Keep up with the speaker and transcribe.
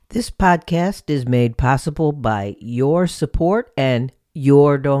This podcast is made possible by your support and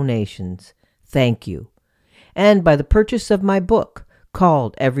your donations. Thank you. And by the purchase of my book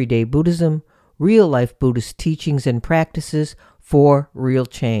called Everyday Buddhism, Real Life Buddhist Teachings and Practices for Real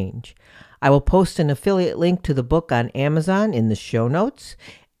Change. I will post an affiliate link to the book on Amazon in the show notes.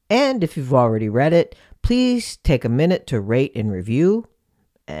 And if you've already read it, please take a minute to rate and review.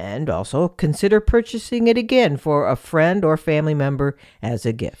 And also consider purchasing it again for a friend or family member as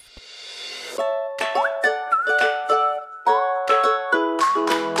a gift.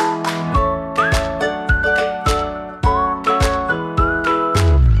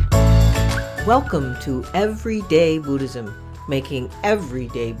 Welcome to Everyday Buddhism, making every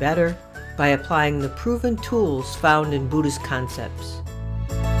day better by applying the proven tools found in Buddhist concepts.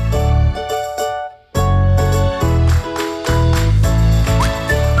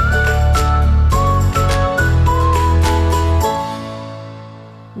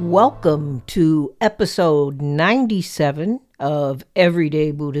 Welcome to episode 97 of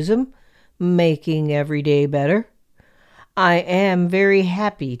Everyday Buddhism, Making Every Day Better. I am very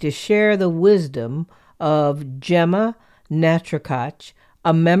happy to share the wisdom of Gemma Naturkach,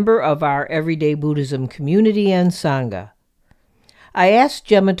 a member of our Everyday Buddhism community and Sangha. I asked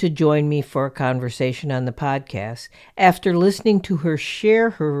Gemma to join me for a conversation on the podcast after listening to her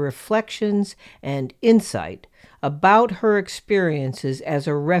share her reflections and insight about her experiences as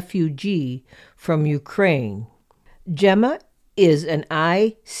a refugee from Ukraine. Gemma is an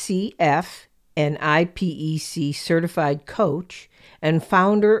ICF and IPEC certified coach and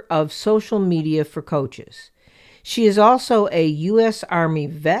founder of Social Media for Coaches. She is also a U.S. Army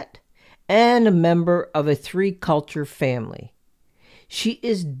vet and a member of a three-culture family. She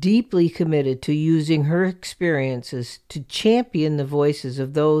is deeply committed to using her experiences to champion the voices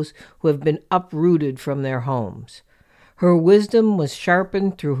of those who have been uprooted from their homes. Her wisdom was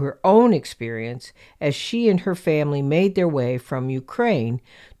sharpened through her own experience as she and her family made their way from Ukraine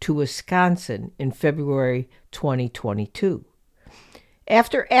to Wisconsin in February 2022.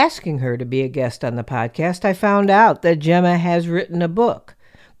 After asking her to be a guest on the podcast, I found out that Gemma has written a book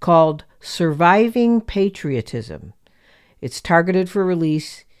called Surviving Patriotism. It's targeted for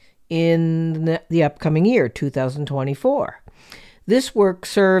release in the upcoming year, 2024. This work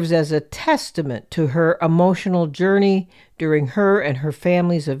serves as a testament to her emotional journey during her and her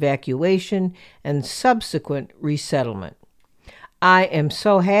family's evacuation and subsequent resettlement. I am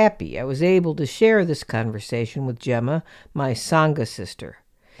so happy I was able to share this conversation with Gemma, my Sangha sister.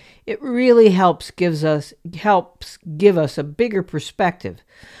 It really helps give us a bigger perspective,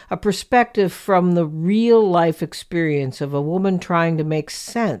 a perspective from the real life experience of a woman trying to make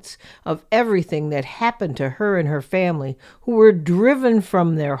sense of everything that happened to her and her family who were driven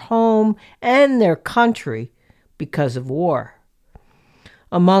from their home and their country because of war.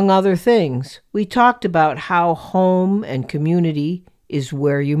 Among other things, we talked about how home and community is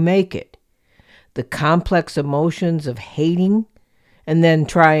where you make it, the complex emotions of hating and then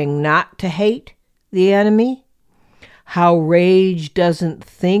trying not to hate the enemy, how rage doesn't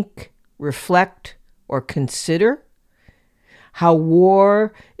think, reflect, or consider, how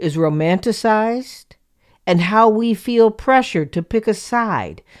war is romanticized, and how we feel pressured to pick a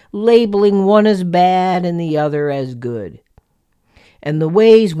side, labeling one as bad and the other as good, and the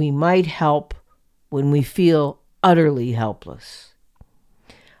ways we might help when we feel utterly helpless.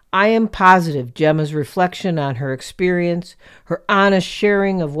 I am positive Gemma's reflection on her experience, her honest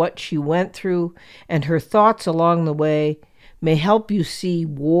sharing of what she went through, and her thoughts along the way may help you see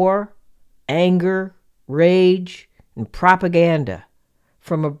war, anger, rage, and propaganda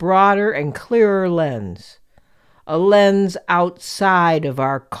from a broader and clearer lens, a lens outside of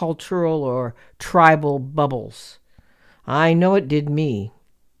our cultural or tribal bubbles. I know it did me.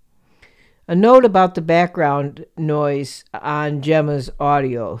 A note about the background noise on Gemma's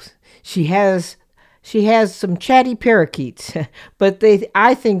audio. She has some chatty parakeets, but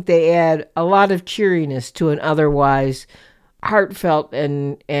I think they add a lot of cheeriness to an otherwise heartfelt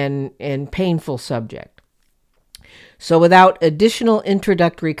and painful subject. So without additional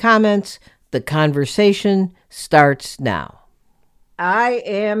introductory comments, the conversation starts now. I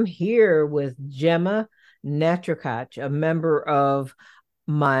am here with Gemma Naturkach, a member of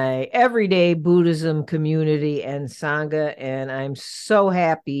my Everyday Buddhism community and Sangha, and I'm so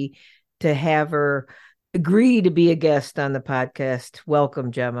happy to have her agree to be a guest on the podcast.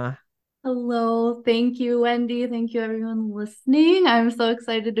 Welcome, Gemma. Hello. Thank you, Wendy. Thank you, everyone listening. I'm so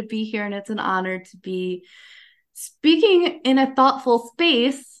excited to be here, and it's an honor to be speaking in a thoughtful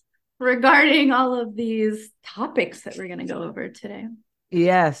space regarding all of these topics that we're going to go over today.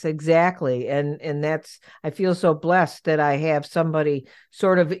 Yes, exactly. And that's I feel so blessed that I have somebody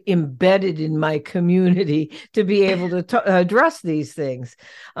sort of embedded in my community to be able to address these things.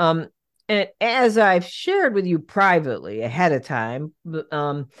 Um, and as I've shared with you privately ahead of time,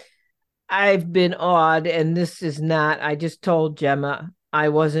 I've been awed, and this is not, I just told Gemma I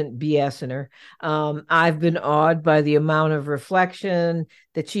wasn't BSing her. I've been awed by the amount of reflection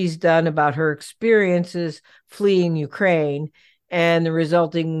that she's done about her experiences fleeing Ukraine and the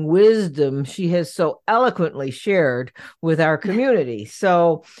resulting wisdom she has so eloquently shared with our community.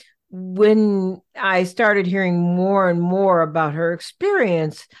 So, when I started hearing more and more about her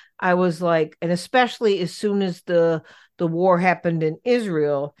experience, I was like, and especially as soon as the war happened in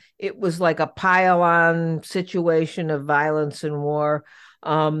Israel, it was like a pile on situation of violence and war.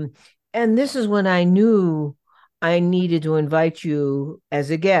 Um, and this is when I knew I needed to invite you as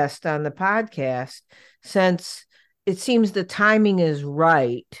a guest on the podcast, since it seems the timing is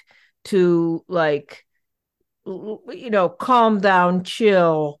right to, like, calm down,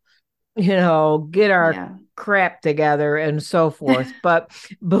 chill, get our Yeah. crap together and so forth. But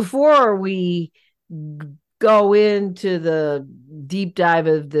before we go into the deep dive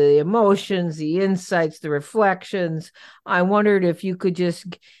of the emotions, the insights, the reflections, I wondered if you could just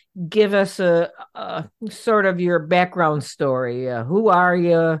give us a sort of your background story. Who are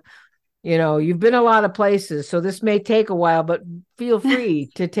you? You've been a lot of places, so this may take a while, but feel free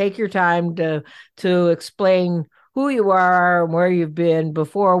to take your time to explain who you are and where you've been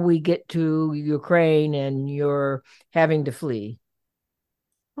before we get to Ukraine and you're having to flee.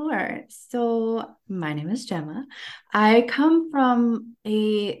 Sure. So my name is Gemma. I come from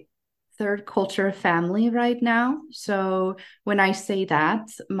a third culture family right now. So when I say that,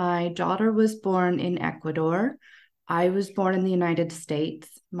 my daughter was born in Ecuador. I was born in the United States.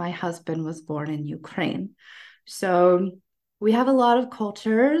 My husband was born in Ukraine. So we have a lot of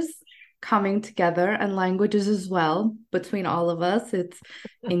cultures coming together and languages as well between all of us. It's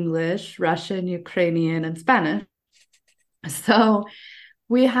English, Russian, Ukrainian, and Spanish. So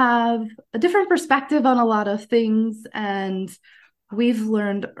we have a different perspective on a lot of things. And we've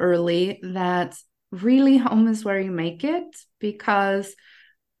learned early that really home is where you make it because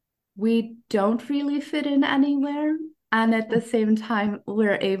we don't really fit in anywhere. And at the same time,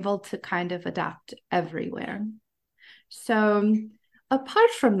 we're able to kind of adapt everywhere. So, apart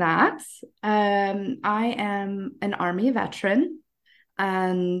from that, I am an Army veteran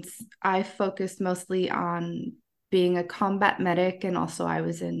and I focused mostly on being a combat medic, and also I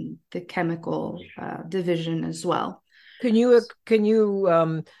was in the chemical division as well. Can you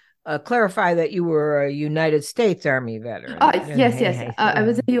clarify that you were a United States Army veteran? Yes, yes. I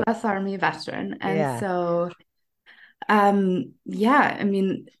was a U.S. Army veteran, and Yeah. so yeah, I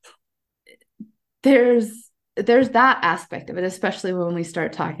mean, there's that aspect of it, especially when we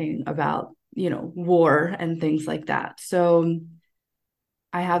start talking about war and things like that. So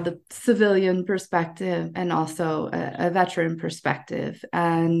I have the civilian perspective and also a veteran perspective.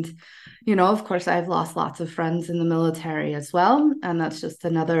 And, of course, I've lost lots of friends in the military as well. And that's just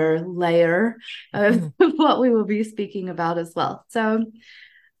another layer of what we will be speaking about as well. So,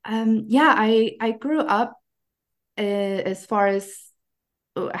 yeah, I grew up as far as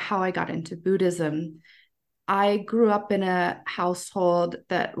how I got into Buddhism. I grew up in a household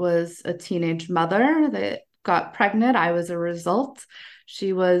that was a teenage mother that got pregnant. I was a result.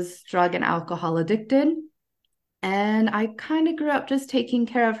 She was drug and alcohol addicted. And I kind of grew up just taking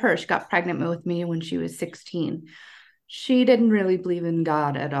care of her. She got pregnant with me when she was 16. She didn't really believe in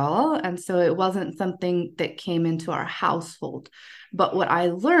God at all. And so it wasn't something that came into our household. But what I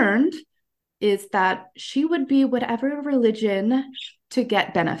learned is that she would be whatever religion to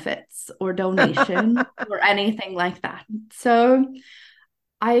get benefits or donation or anything like that. So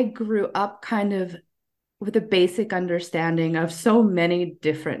I grew up kind of with a basic understanding of so many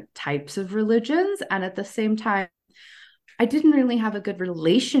different types of religions. And at the same time, I didn't really have a good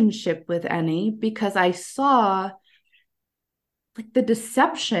relationship with any because I saw like the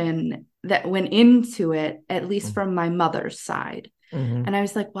deception that went into it, at least from my mother's side. Mm-hmm. And I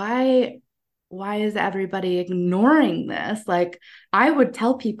was like, why is everybody ignoring this? Like, I would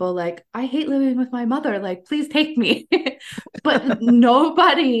tell people, like, I hate living with my mother, like, please take me. But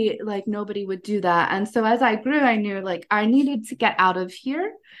nobody would do that. And so as I grew, I knew like I needed to get out of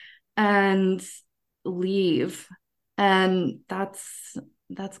here and leave. And that's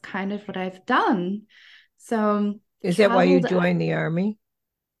kind of what I've done. So Is that why you traveled. joined the Army?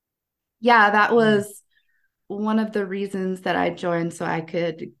 Yeah, that Yeah. was one of the reasons that I joined so I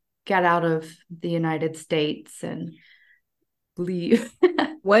could get out of the United States and leave.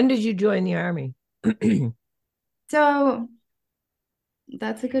 When did you join the Army? So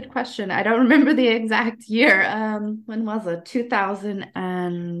That's a good question. I don't remember the exact year. When was it?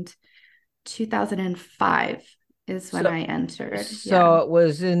 2005 is when So, I entered. Yeah. so it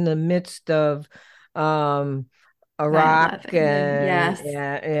was in the midst of um, Iraq 9/11. and Yes.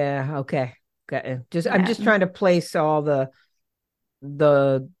 yeah, okay. Got it. I'm Yeah. just trying to place all the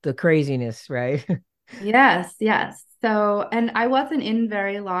craziness, right? Yes, yes. So, and I wasn't in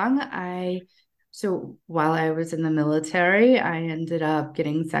very long. So while I was in the military, I ended up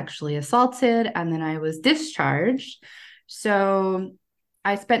getting sexually assaulted and then I was discharged. So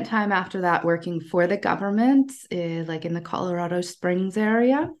I spent time after that working for the government, like in the Colorado Springs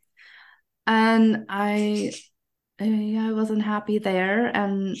area. And yeah, I wasn't happy there.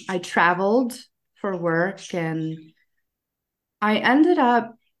 And I traveled for work and I ended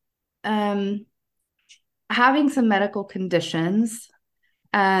up um, having some medical conditions.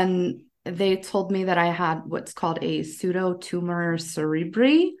 And they told me that I had what's called a pseudotumor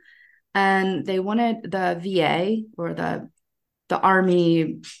cerebri. And they wanted the VA or the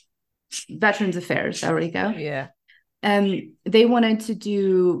Army Veterans Affairs, there we go. Yeah. They wanted to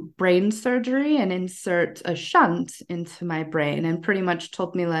do brain surgery and insert a shunt into my brain and pretty much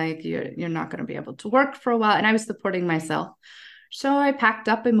told me like you're not going to be able to work for a while. And I was supporting myself. So I packed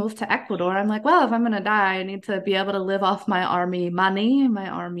up and moved to Ecuador. I'm like, well, if I'm going to die, I need to be able to live off my army money, my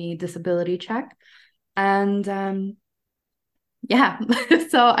army disability check. And yeah,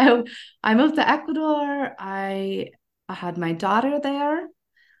 so I moved to Ecuador. I had my daughter there,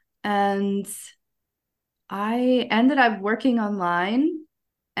 and I ended up working online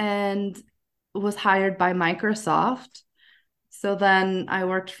and was hired by Microsoft. So then I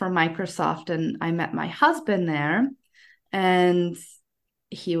worked for Microsoft and I met my husband there. And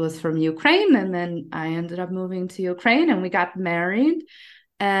he was from Ukraine. And then I ended up moving to Ukraine and we got married.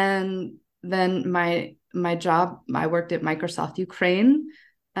 And then my job, I worked at Microsoft Ukraine.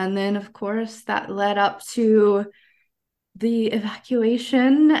 And then of course that led up to the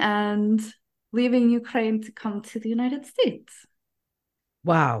evacuation and leaving Ukraine to come to the United States.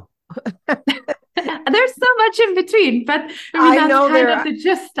 Wow. There's so much in between, but I mean I that's know kind there of the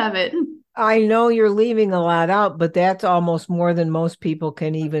gist of it. I know you're leaving a lot out, but that's almost more than most people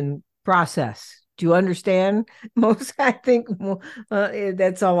can even process. Do you understand? Most, I think,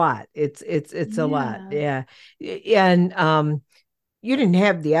 that's a lot. It's a lot. Yeah. Yeah, and you didn't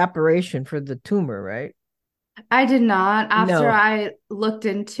have the operation for the tumor, right? I did not. After No. I looked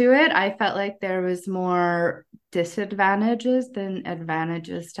into it, I felt like there was more disadvantages than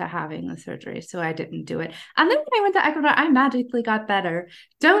advantages to having the surgery. So I didn't do it. And then when I went to Ecuador, I magically got better.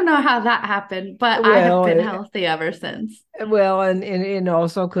 Don't know how that happened, but I have Well, been healthy ever since. and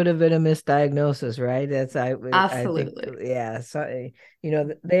also could have been a misdiagnosis, right? I think, Absolutely. yeah. So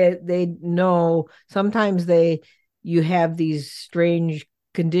they know sometimes you have these strange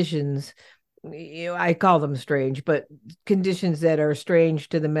conditions. I call them strange, but conditions that are strange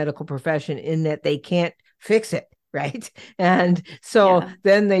to the medical profession in that they can't fix it, right? And so Yeah,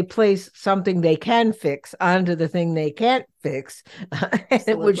 then they place something they can fix onto the thing they can't fix,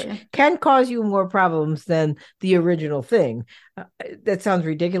 which absolutely. can cause you more problems than the original thing. That sounds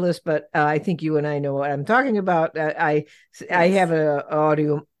ridiculous, but I think you and I know what I'm talking about. I have Yes,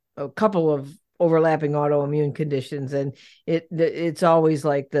 a couple of overlapping autoimmune conditions, and it's always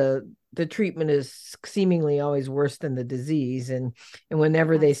like the treatment is seemingly always worse than the disease. And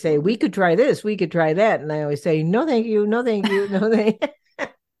whenever they say we absolutely. could try this, we could try that, and I always say no, thank you, no, thank you, no, thank.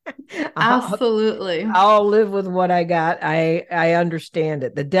 I'll, Absolutely. I'll live with what I got. I understand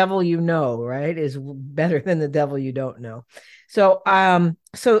it. The devil you know, right, is better than the devil you don't know. So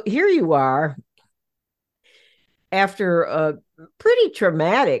so here you are after a pretty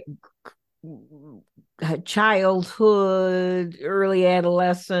traumatic childhood, early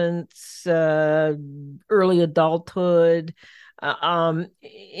adolescence, early adulthood,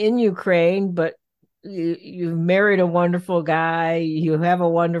 in Ukraine, but you've married a wonderful guy, you have a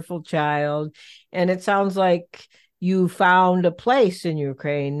wonderful child, and it sounds like you found a place in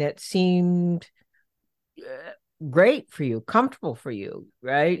Ukraine that seemed great for you, comfortable for you,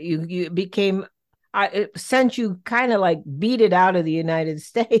 right? You became since you kind of like beat it out of the United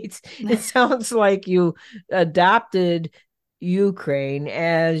States, it sounds like you adopted Ukraine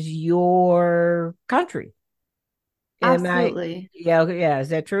as your country. Am I? Absolutely. Yeah, okay, yeah. Is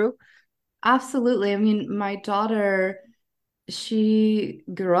that true? Absolutely. I mean, my daughter, she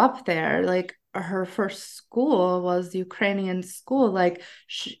grew up there. Like her first school was Ukrainian school. Like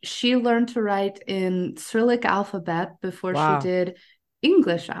she learned to write in Cyrillic alphabet before she Wow. did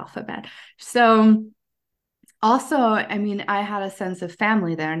English alphabet. So also, I mean, I had a sense of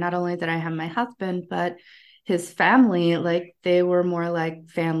family there. Not only did I have my husband, but his family, like they were more like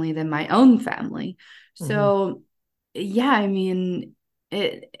family than my own family. Mhm. So yeah, I mean,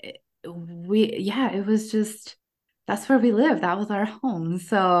 it was just, that's where we live. That was our home.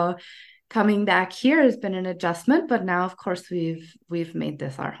 So coming back here has been an adjustment, but now of course we've made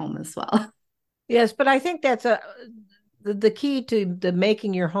this our home as well. Yes, but I think that's the key to the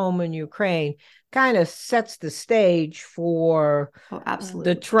making your home in Ukraine kind of sets the stage for Oh, the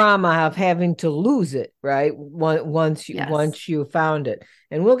absolutely. trauma of having to lose it, right? Yes. Once you found it.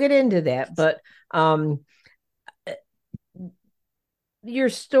 And we'll get into that, but um your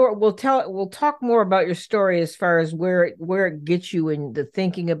story we'll talk more about your story as far as where it gets you in the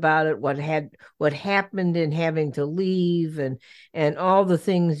thinking about it, what happened in having to leave, and all the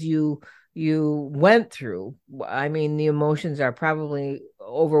things you went through. I mean, the emotions are probably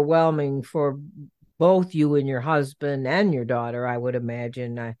overwhelming for both you and your husband and your daughter, I would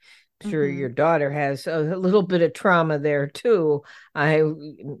imagine. I'm sure your Mm-hmm. daughter has a little bit of trauma there too. I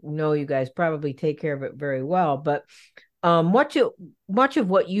know you guys probably take care of it very well, but much of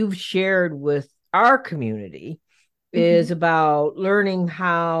what you've shared with our community is Mm-hmm. about learning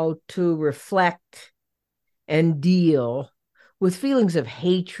how to reflect and deal with feelings of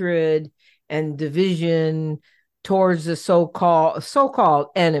hatred and division towards the so-called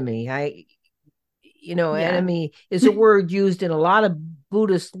enemy. Yeah. Enemy is a word used in a lot of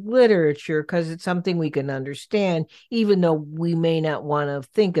Buddhist literature because it's something we can understand, even though we may not want to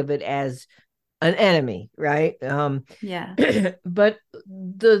think of it as an enemy, right? Yeah. But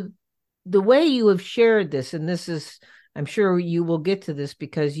the the way you have shared this, and this is, I'm sure you will get to this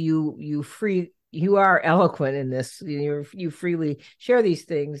because you are eloquent in this. You freely share these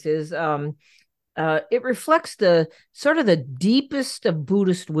things. Is It reflects the sort of the deepest of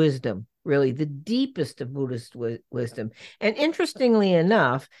Buddhist wisdom, really, the deepest of Buddhist wisdom. And interestingly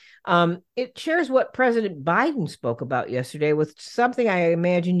enough, it shares what President Biden spoke about yesterday with something I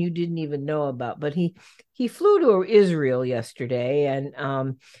imagine you didn't even know about. But he flew to Israel yesterday,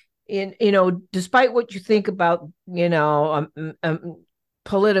 and despite what you think about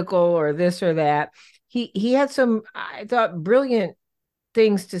political or this or that, he had some, I thought, brilliant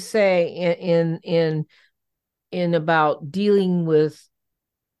things to say in about dealing with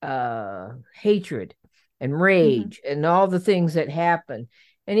hatred and Mm-hmm. rage and all the things that happen.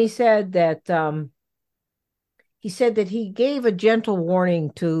 And he said that he gave a gentle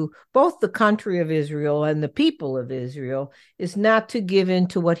warning to both the country of Israel and the people of Israel is not to give in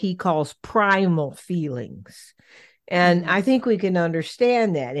to what he calls primal feelings. And I Mm-hmm. think we can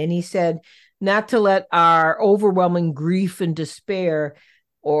understand that. And he said not to let our overwhelming grief and despair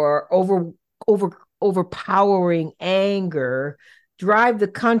or over overpowering anger drive the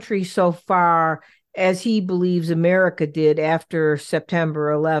country so far as he believes America did after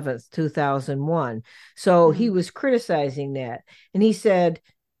September 11th, 2001. So he Mm-hmm. was criticizing that. And he said,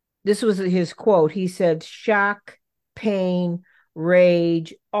 this was his quote. He said, shock, pain,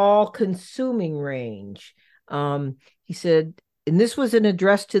 rage, all consuming rage. He said, and this was an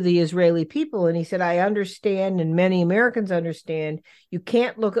address to the Israeli people. And he said, I understand, and many Americans understand, you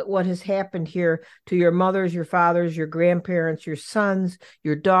can't look at what has happened here to your mothers, your fathers, your grandparents, your sons,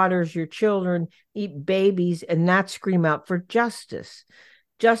 your daughters, your children, eat babies, and not scream out for justice.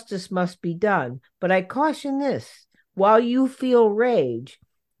 Justice must be done. But I caution this, while you feel rage,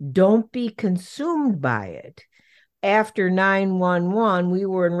 don't be consumed by it. After 9/11, we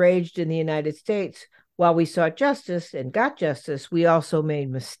were enraged in the United States. While we sought justice and got justice, we also made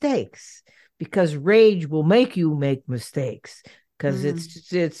mistakes because rage will make you make mistakes because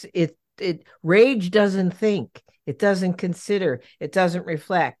Mm-hmm. it rage doesn't think, it doesn't consider, it doesn't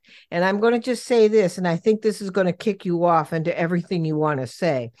reflect. And I'm going to just say this, and I think this is going to kick you off into everything you want to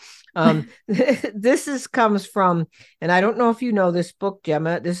say. This is comes from, and I don't know if you know this book,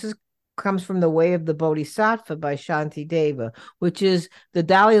 Gemma. This is comes from The Way of the Bodhisattva by Shanti Deva, which is the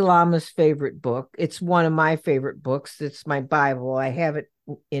Dalai Lama's favorite book. It's one of my favorite books. It's my Bible. I have it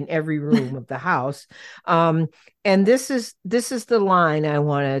in every room of the house. Um, and this is the line I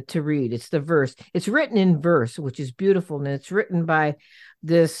wanted to read. It's the verse. It's written in verse, which is beautiful, and it's written by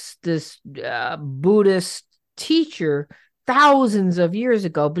this Buddhist teacher thousands of years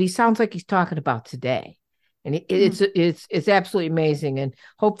ago, but he sounds like he's talking about today. And it's absolutely amazing. And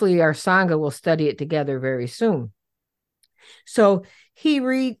hopefully our Sangha will study it together very soon. So he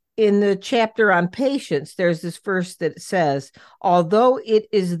read in the chapter on patience, there's this verse that says, although it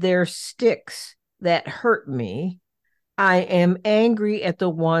is their sticks that hurt me, I am angry at the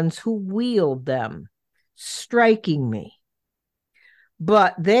ones who wield them, striking me.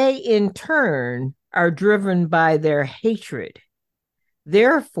 But they in turn are driven by their hatred.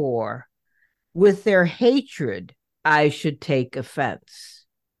 Therefore, with their hatred, I should take offense.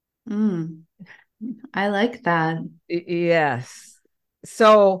 Mm, I like that. Yes.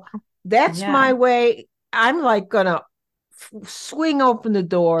 So that's Yeah. my way. I'm like gonna swing open the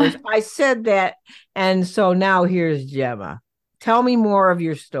doors. I said that. And so now here's Gemma. Tell me more of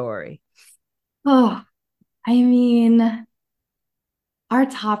your story. Oh, I mean, our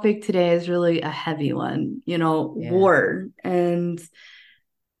topic today is really a heavy one, Yeah. war. And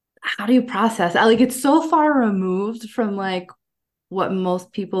how do you process that? Like, it's so far removed from like what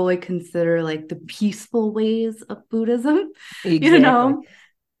most people would consider like the peaceful ways of Buddhism, you Exactly. know?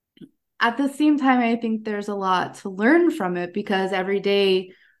 At the same time, I think there's a lot to learn from it because every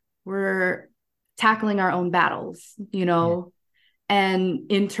day we're tackling our own battles, Yeah.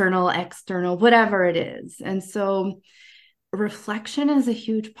 and internal, external, whatever it is. And so reflection is a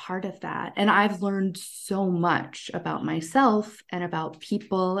huge part of that. And I've learned so much about myself and about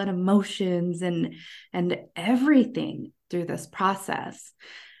people and emotions and everything through this process.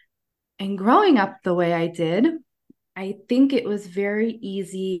 And growing up the way I did, I think it was very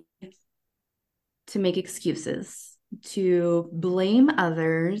easy to make excuses, to blame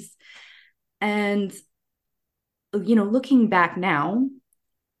others. And, looking back now,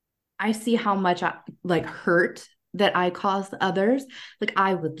 I see how much like hurt that I caused others. Like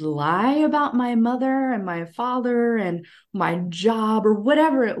I would lie about my mother and my father and my job or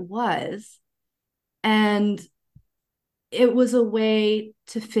whatever it was. And it was a way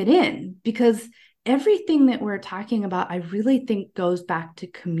to fit in because everything that we're talking about, I really think goes back to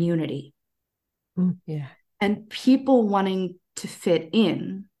community Yeah. and people wanting to fit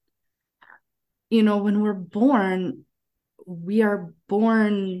in. When we're born, we are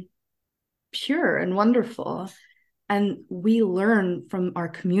born pure and wonderful. And we learn from our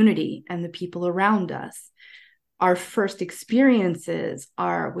community and the people around us. Our first experiences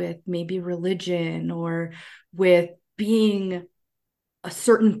are with maybe religion or with being a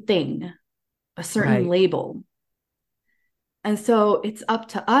certain thing, a certain Right. label. And so it's up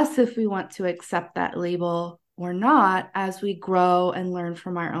to us if we want to accept that label or not as we grow and learn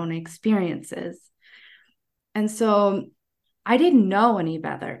from our own experiences. And so I didn't know any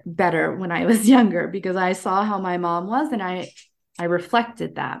better when I was younger because I saw how my mom was and I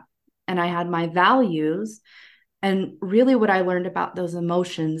reflected that and I had my values and really what I learned about those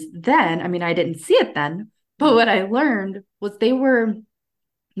emotions then, I mean I didn't see it then, but what I learned was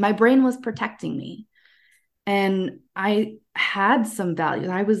my brain was protecting me and I had some values.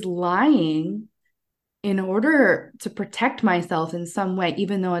 I was lying in order to protect myself in some way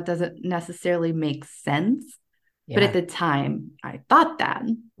even though it doesn't necessarily make sense. But at Yeah. the time, I thought that.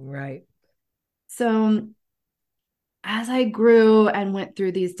 Right. So as I grew and went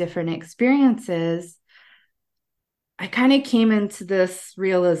through these different experiences, I kind of came into this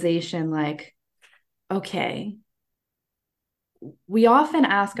realization like, okay, we often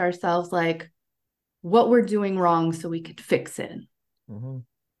ask ourselves, like, what we're doing wrong so we could fix it. Mm-hmm.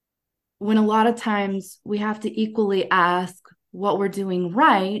 When a lot of times we have to equally ask what we're doing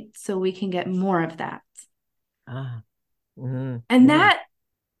right so we can get more of that. Ah. Mm-hmm. And Mm-hmm.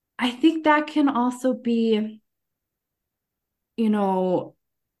 I think that can also be, you know,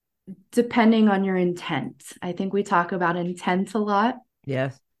 depending on your intent. I think we talk about intent a lot.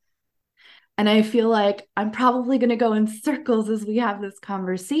 Yes. And I feel like I'm probably going to go in circles as we have this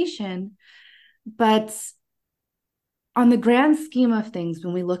conversation. But on the grand scheme of things,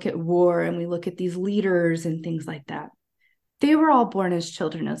 when we look at war and we look at these leaders and things like that, they were all born as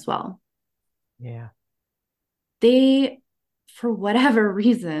children as well. Yeah. They, for whatever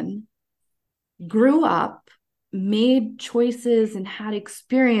reason, grew up, made choices, and had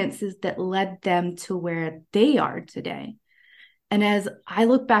experiences that led them to where they are today. And as I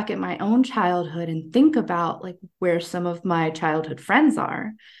look back at my own childhood and think about like where some of my childhood friends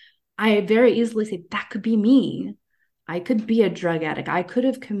are, I very easily say that could be me. I could be a drug addict. I could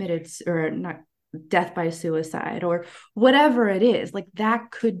have committed or not death by suicide or whatever it is. Like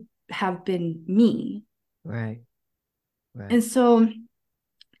that could have been me. Right. Right. And so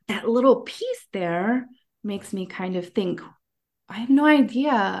that little piece there makes me kind of think I have no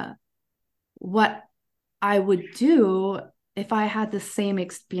idea what I would do if I had the same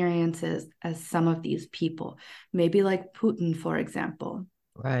experiences as some of these people, maybe like Putin, for example.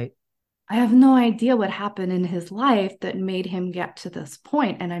 Right. I have no idea what happened in his life that made him get to this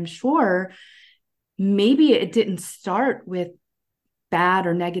point. And I'm sure maybe it didn't start with bad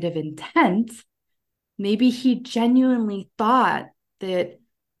or negative intent. Maybe he genuinely thought that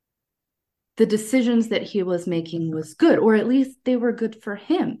the decisions that he was making was good, or at least they were good for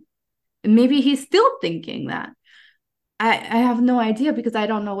him. And maybe he's still thinking that. I have no idea because I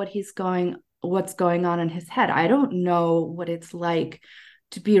don't know what he's going what's going on in his head. I don't know what it's like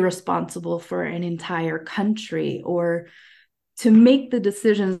to be responsible for an entire country or to make the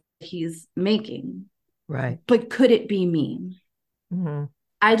decisions he's making. Right. But could it be me? Mm-hmm.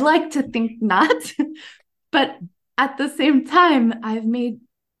 I'd like to think not, but at the same time, I've made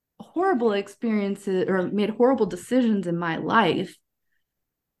horrible experiences or made horrible decisions in my life.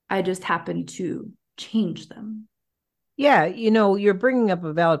 I just happen to change them. Yeah, you're bringing up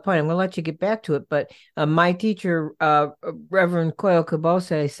a valid point. I'm going to let you get back to it, but my teacher, Reverend Koyo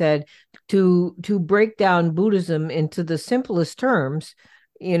Kabose, said to break down Buddhism into the simplest terms,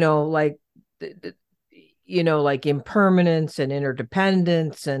 like the, the- like impermanence and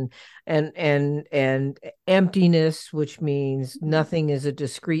interdependence and emptiness, which means nothing is a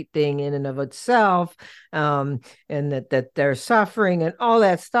discrete thing in and of itself, and that there's suffering and all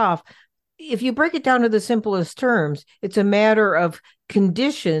that stuff. If you break it down to the simplest terms, it's a matter of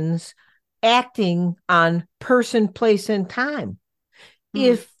conditions acting on person, place, and time. Mm.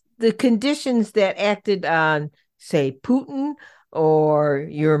 If the conditions that acted on, say, Putin or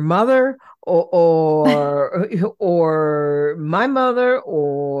your mother or my mother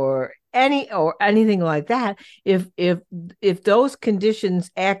or anything like that, if those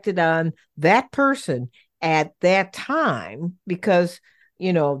conditions acted on that person at that time, because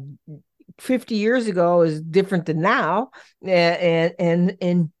you know 50 years ago is different than now,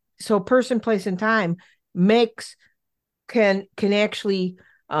 and so person, place, and time makes can actually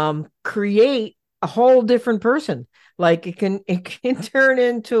create a whole different person. Like it can turn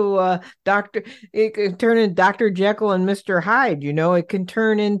into doctor it can turn into Dr. Jekyll and Mr. Hyde. It can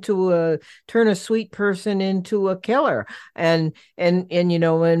turn a sweet person into a killer. And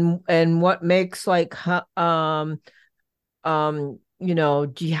what makes like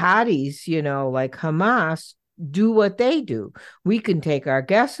jihadis, like Hamas, do what they do. We can take our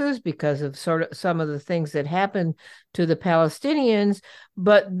guesses because of sort of some of the things that happen to the Palestinians,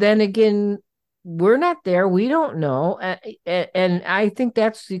 but then again, we're not there. We don't know. And I think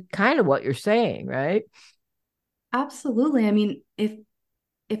that's kind of what you're saying, right? Absolutely. I mean,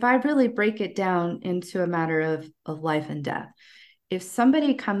 if I really break it down into a matter of life and death, if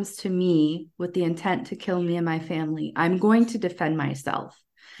somebody comes to me with the intent to kill me and my family, I'm going to defend myself.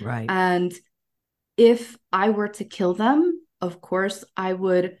 Right. And if I were to kill them, of course, I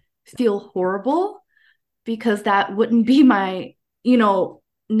would feel horrible because that wouldn't be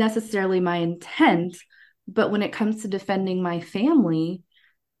necessarily my intent. But when it comes to defending my family,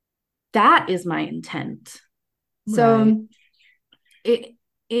 that is my intent. Right. So it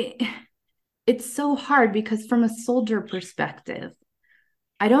it it's so hard because from a soldier perspective,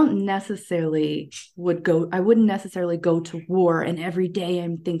 I wouldn't necessarily go to war and every day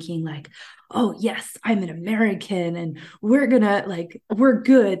I'm thinking like, oh yes, I'm an American and we're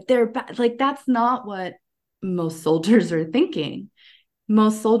good. They're bad. Like that's not what most soldiers are thinking.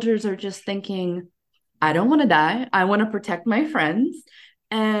 Most soldiers are just thinking, I don't want to die. I want to protect my friends.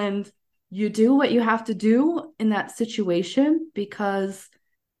 And you do what you have to do in that situation because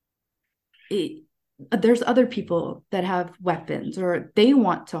it, there's other people that have weapons or they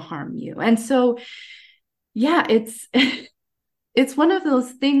want to harm you. And so, yeah, it's one of those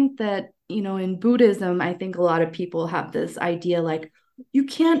things that, in Buddhism, I think a lot of people have this idea like, you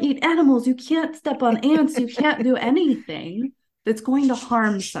can't eat animals, you can't step on ants, you can't do anything that's going to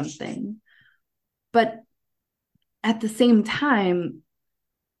harm something. But at the same time,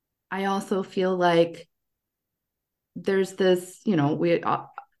 I also feel like there's this, we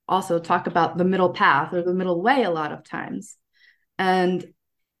also talk about the middle path or the middle way a lot of times. And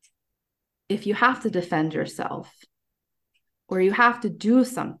if you have to defend yourself or you have to do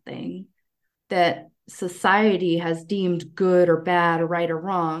something that society has deemed good or bad or right or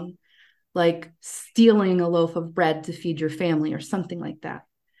wrong, like stealing a loaf of bread to feed your family or something like that,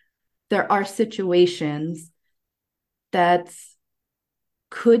 there are situations that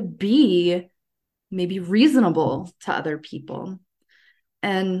could be maybe reasonable to other people.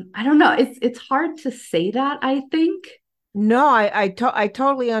 And I don't know, it's hard to say that, I think. No, I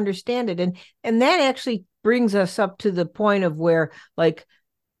totally understand it. And that actually brings us up to the point of where, like,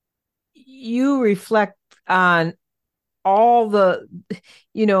 you reflect on all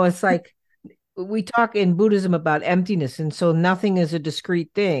it's like we talk in Buddhism about emptiness, and so nothing is a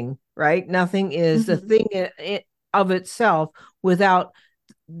discrete thing, right? Nothing is a Mm-hmm. thing of itself without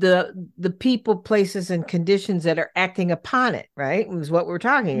the people, places, and conditions that are acting upon it, right? Is what we're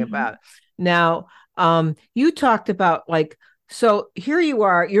talking Mm-hmm. about. Now, you talked about, like, so here you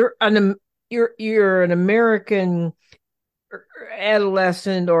are, you're an American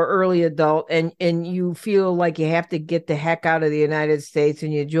adolescent or early adult, and you feel like you have to get the heck out of the United States,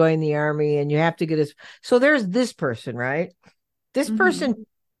 and you join the army, and you have to get this. So there's this person, right? This person Mm-hmm.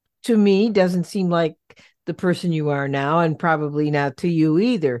 to me doesn't seem like the person you are now, and probably not to you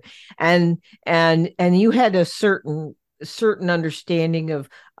either. And you had a certain understanding of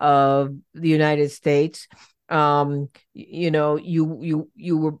the United States. You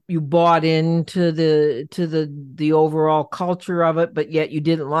bought into the overall culture of it, but yet you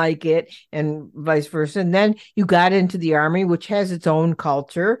didn't like it, and vice versa. And then you got into the army, which has its own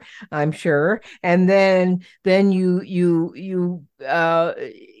culture, I'm sure. And then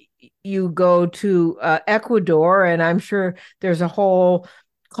you go to Ecuador, and I'm sure there's a whole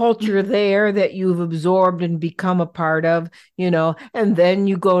culture there that you've absorbed and become a part of, and then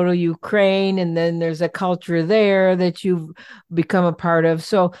you go to Ukraine, and then there's a culture there that you've become a part of.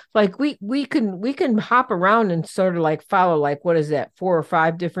 So like we can hop around and sort of like follow, like, what is that, four or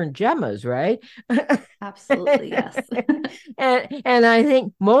five different Gemmas, right? Absolutely, yes. And I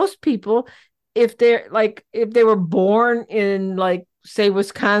think most people, if they were born in, like, say,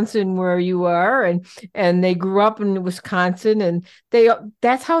 Wisconsin, where you are, and they grew up in Wisconsin, and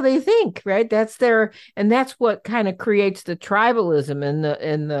that's how they think, right? And that's what kind of creates the tribalism, and the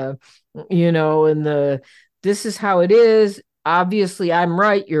and the this is how it is. Obviously, I'm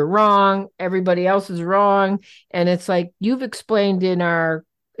right, you're wrong, everybody else is wrong. And it's like you've explained in our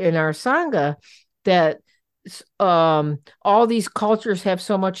sangha that all these cultures have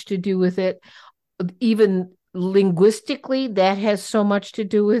so much to do with it, even linguistically that has so much to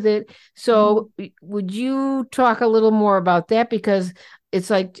do with it. Mhm. So would you talk a little more about that? Because it's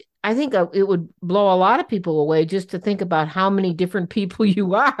like, I think it would blow a lot of people away just to think about how many different people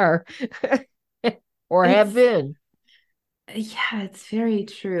you are or have It's been. Yeah, it's very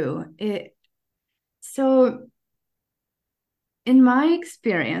true. So in my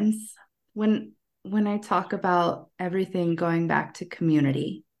experience, when when I talk about everything going back to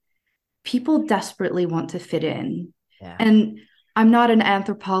community, people desperately want to fit in. Yeah. And I'm not an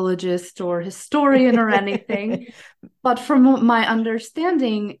anthropologist or historian or anything, but from my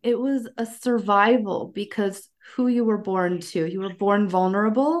understanding, it was a survival because who you were born to, you were born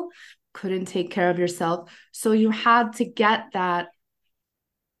vulnerable, couldn't take care of yourself. So you had to get that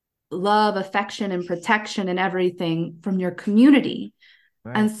love, affection, and protection and everything from your community.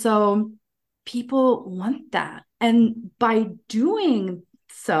 And Right. so people want that. And by doing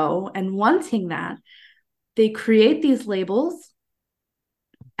so and wanting that, they create these labels,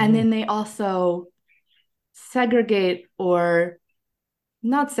 and Mhm. then they also segregate, or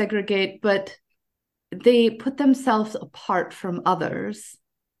not segregate, but they put themselves apart from others.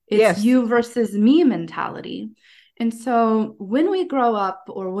 It's Yes. you versus me mentality. And so when we grow up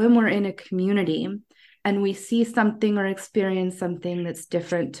or when we're in a community and we see something or experience something that's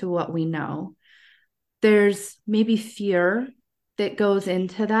different to what we know, there's maybe fear that goes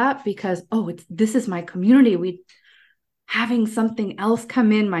into that because, oh, this is my community. We having something else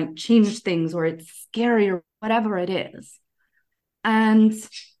come in might change things, or it's scary, or whatever it is. And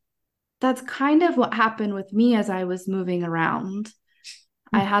that's kind of what happened with me as I was moving around.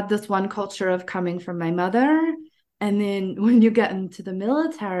 I had this one culture of coming from my mother. And then when you get into the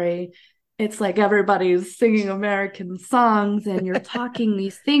military, it's like everybody's singing American songs and you're talking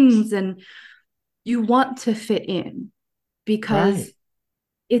these things and you want to fit in because Right.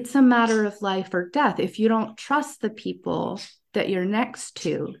 it's a matter of life or death. If you don't trust the people that you're next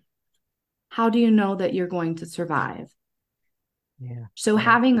to, how do you know that you're going to survive? Yeah. So Yeah.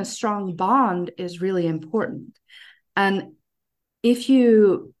 having a strong bond is really important. And if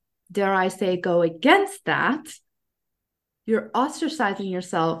you, dare I say, go against that, you're ostracizing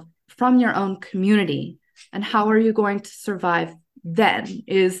yourself from your own community. And how are you going to survive then?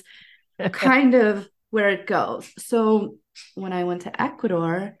 Is kind of where it goes. So when I went to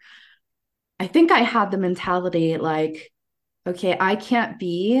Ecuador, I think I had the mentality like, okay, I can't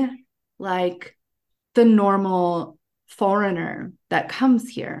be like the normal foreigner that comes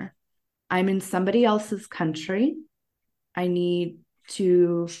here. I'm in somebody else's country. I need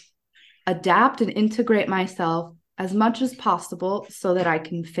to adapt and integrate myself as much as possible so that I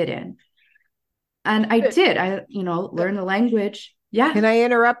can fit in. And I did. Learn the language. Yeah. Can I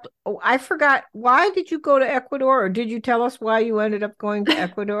interrupt? Oh, I forgot. Why did you go to Ecuador, or did you tell us why you ended up going to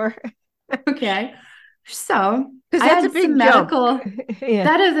Ecuador? Okay. So Because I that's a had some big jump. medical, Yeah.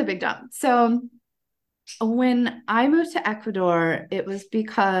 that is a big jump. So when I moved to Ecuador, it was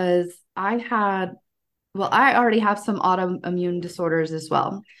because I already have some autoimmune disorders as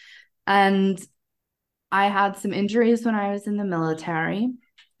well. And I had some injuries when I was in the military,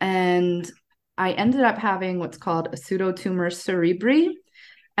 and I ended up having what's called a pseudotumor cerebri,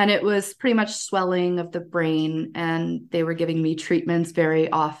 and it was pretty much swelling of the brain. And they were giving me treatments very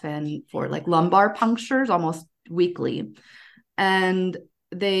often for like lumbar punctures almost weekly. And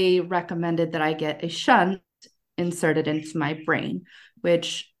they recommended that I get a shunt inserted into my brain, which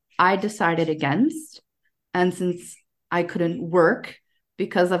I decided against. And since I couldn't work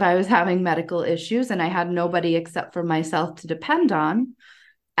because of I was having medical issues and I had nobody except for myself to depend on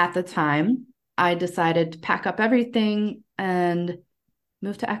at the time, I decided to pack up everything and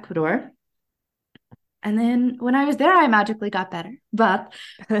move to Ecuador. And then when I was there, I magically got better. But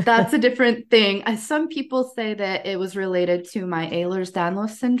that's a different thing. Some people say that it was related to my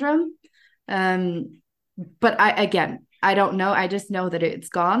Ehlers-Danlos syndrome. Um, but again, I don't know. I just know that it's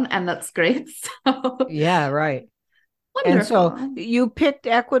gone and that's great. So Yeah, right. And so wonderful. you picked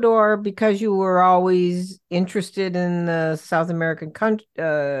Ecuador because you were always interested in the South American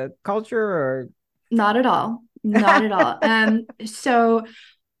culture, or Not at all. Not at all. So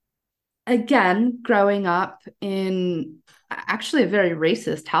again, growing up in actually a very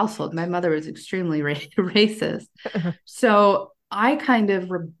racist household, my mother was extremely racist. So I kind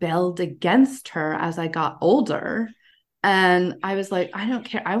of rebelled against her as I got older. And I was like, I don't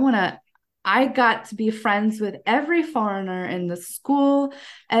care. I got to be friends with every foreigner in the school,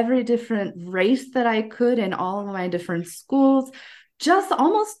 every different race that I could in all of my different schools, just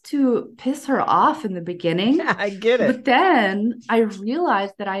almost to piss her off in the beginning. I get it. But then I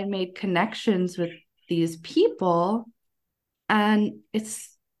realized that I made connections with these people and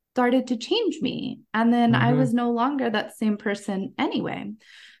it's started to change me. And then I Hmm. was no longer that same person anyway.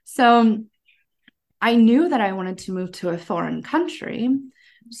 So I knew that I wanted to move to a foreign country.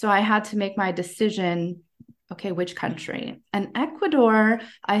 So I had to make my decision, okay, which country? And Ecuador,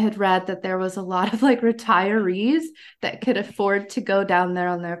 I had read that there was a lot of like retirees that could afford to go down there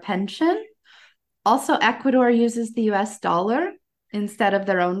on their pension. Also, Ecuador uses the US dollar instead of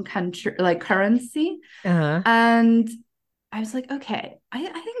their own country, like currency. Uh-huh. And I was like, okay,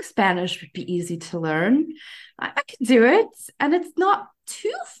 I think Spanish would be easy to learn. I could do it. And it's not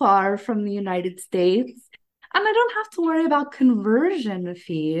too far from the United States. And I don't have to worry about conversion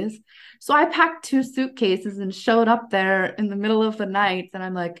fees. So I packed two suitcases and showed up there in the middle of the night. And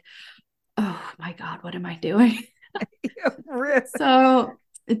I'm like, oh my God, what am I doing? So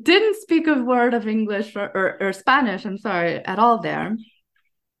it didn't speak a word of English or Spanish, I'm sorry, at all there.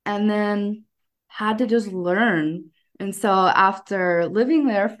 And then had to just learn. And so after living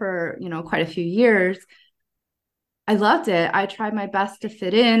there for, quite a few years, I loved it. I tried my best to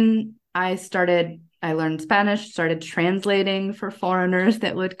fit in. I learned Spanish, started translating for foreigners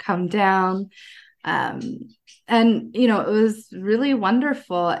that would come down. Um, and, it was really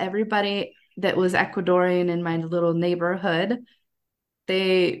wonderful. Everybody that was Ecuadorian in my little neighborhood,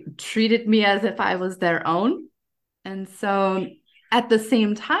 they treated me as if I was their own. And so at the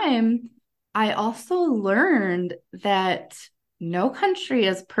same time, I also learned that no country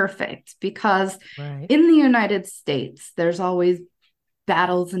is perfect because Right. in the United States, there's always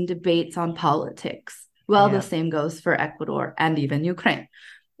battles and debates on politics. Well, the Yeah. same goes for Ecuador and even Ukraine.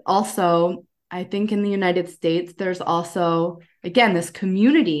 Also, I think in the United States, there's also, again, this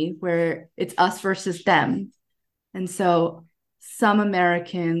community where it's us versus them. And so some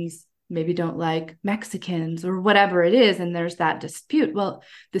Americans maybe don't like Mexicans or whatever it is, and there's that dispute. Well,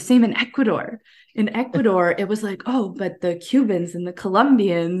 the same in Ecuador. In Ecuador, it was like, oh, but the Cubans and the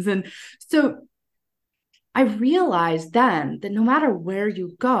Colombians. And so I realized then that no matter where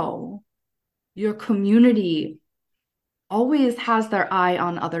you go, your community always has their eye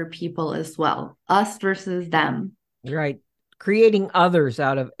on other people as well, us versus them. Right. Creating others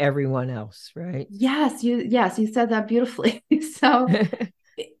out of everyone else, right? Yes, you said that beautifully. So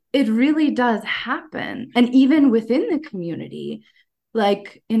it really does happen. And even within the community,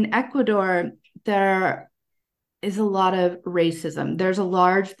 like in Ecuador, there is a lot of racism. There's a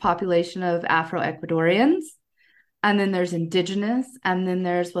large population of Afro Ecuadorians, and then there's indigenous, and then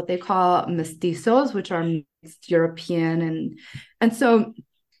there's what they call mestizos, which are mixed European, and so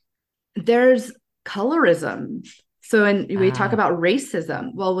there's colorism. So, and we talk Ah, about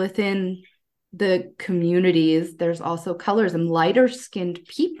racism. Well, within the communities, there's also colorism. Lighter skinned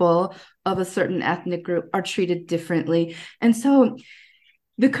people of a certain ethnic group are treated differently. And so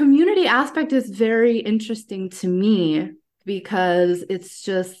the community aspect is very interesting to me because it's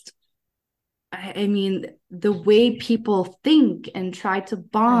just, I mean, the way people think and try to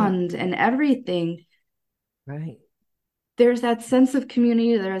right. bond and everything, Right. there's that sense of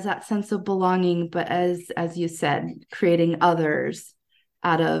community, there's that sense of belonging, but as you said, creating others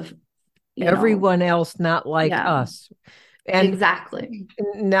out of, Everyone else not like yeah, us. And Exactly.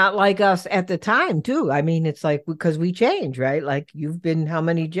 not like us at the time, too. I mean, it's like because we change, right? Like you've been how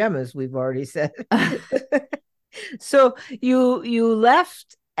many Gemmas we've already said. So you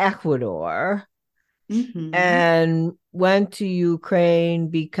left Ecuador Hmm. and went to Ukraine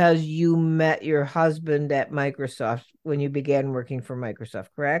because you met your husband at Microsoft when you began working for Microsoft,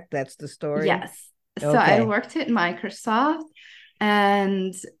 correct? That's the story. Yes. So I Okay. worked at Microsoft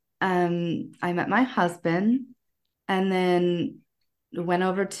and I met my husband and then went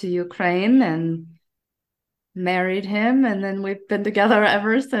over to Ukraine and married him. And then we've been together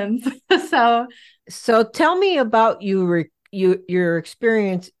ever since. So, So tell me about your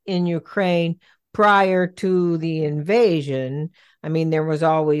experience in Ukraine prior to the invasion. I mean, there was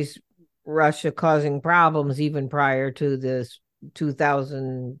always Russia causing problems even prior to this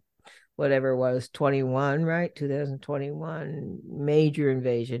 2000 whatever it was 21, right? 2021 major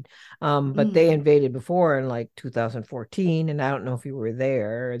invasion. But they mm, invaded before in like 2014, and I don't know if you were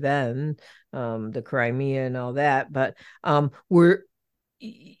there then, the Crimea and all that, but were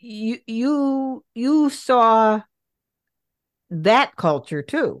you saw that culture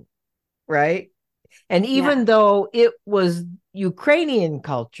too, right? And even yeah. though it was Ukrainian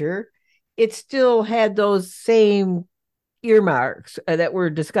culture, it still had those same earmarks that we're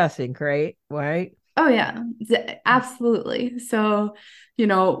discussing, right? Right? Oh yeah, absolutely. So,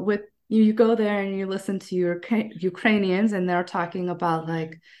 with you go there and you listen to your Ukrainians and they're talking about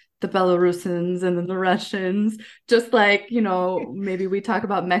like the Belarusians and then the Russians, just like, maybe we talk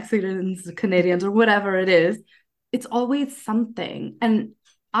about Mexicans, Canadians, or whatever it is. It's always something. And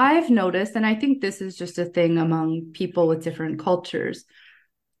I've noticed, and I think this is just a thing among people with different cultures,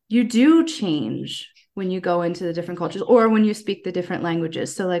 you do change when you go into the different cultures or when you speak the different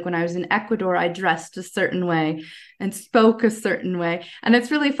languages. So, like when I was in Ecuador, I dressed a certain way and spoke a certain way. And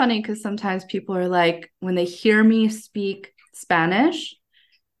it's really funny because sometimes people are like, when they hear me speak Spanish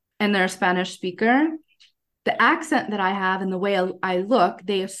and they're a Spanish speaker, the accent that I have and the way I look,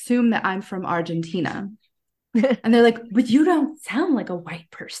 they assume that I'm from Argentina. And they're like, but you don't sound like a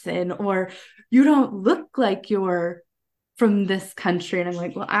white person, or you don't look like you're from this country. And I'm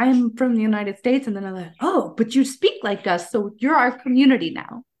like, well, I'm from the United States. And then I'm like, oh, but you speak like us. So you're our community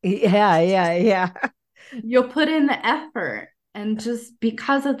now. Yeah, yeah, yeah. You'll put in the effort. And just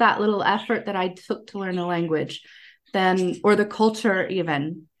because of that little effort that I took to learn a language, then, or the culture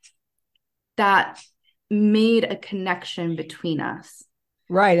even, that made a connection between us.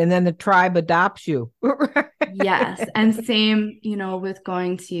 Right. And then the tribe adopts you. Yes. And same, with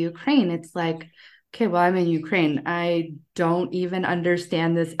going to Ukraine, it's like, okay, well, I'm in Ukraine. I don't even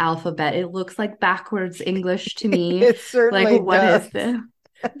understand this alphabet. It looks like backwards English to me. It Like, certainly what does. is this?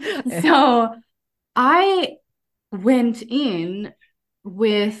 So I went in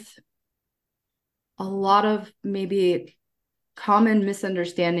with a lot of maybe common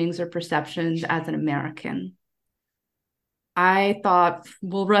misunderstandings or perceptions as an American. I thought,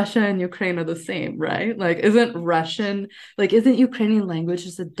 well, Russia and Ukraine are the same, right? Like, isn't Ukrainian language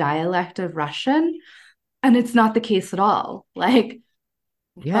just a dialect of Russian? And it's not the case at all. Like,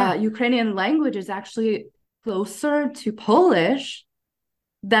 Yeah. Ukrainian language is actually closer to Polish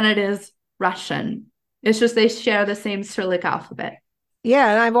than it is Russian. It's just they share the same Cyrillic alphabet.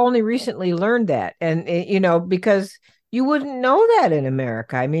 Yeah. And I've only recently learned that. And, because you wouldn't know that in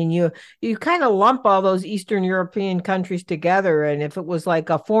America. I mean, you kind of lump all those Eastern European countries together. And if it was like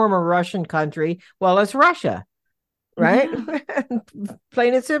a former Russian country, well, it's Russia, right? Yeah,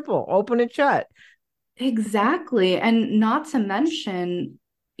 Plain and simple, open and shut. exactly. And not to mention,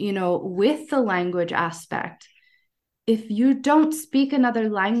 with the language aspect, if you don't speak another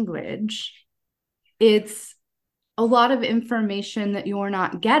language, it's a lot of information that you're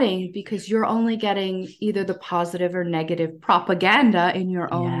not getting because you're only getting either the positive or negative propaganda in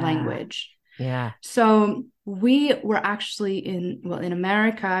your own Yeah. language. Yeah. So we were actually in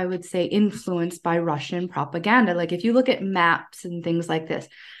America, I would say influenced by Russian propaganda. Like if you look at maps and things like this,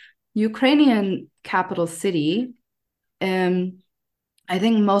 Ukrainian capital city, um, I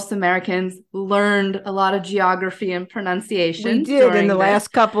think most Americans learned a lot of geography and We pronunciations did in the during this. last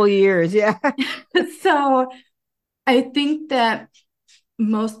couple years. Yeah. So I think that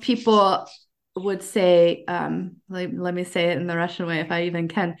most people would say, let me say it in the Russian way if I even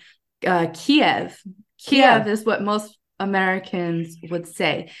can, Kiev. Kiev Kiev. is what most Americans would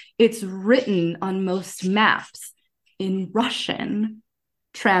say. It's written on most maps in Russian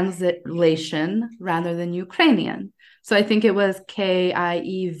translation rather than Ukrainian. So I think it was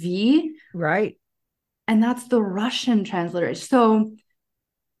Kiev, Right. and that's the Russian transliteration. So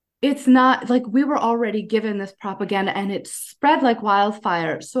it's not like we were already given this propaganda and it spread like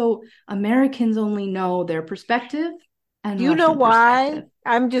wildfire. So Americans only know their perspective and Do you know Russian why? perspective.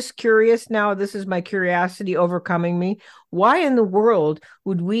 I'm just curious now. This is my curiosity overcoming me. Why in the world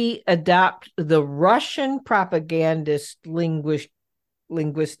would we adopt the Russian propagandist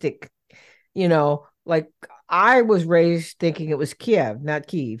linguistic, like I was raised thinking it was Kiev, not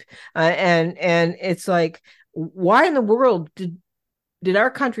Kiev. And it's like, why in the world did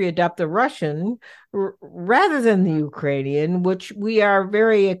our country adopt the Russian rather than the Ukrainian, which we are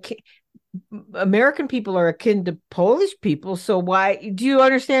very American people are akin to Polish people. So why do you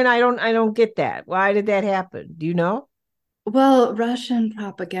understand? I don't get that. Why did that happen? Do you know? Well, Russian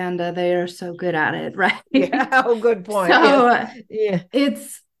propaganda, they are so good at it, right? Yeah, oh, good point. Yes. So Yeah.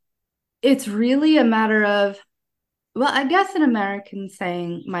 it's it's really a matter of, well, I guess an American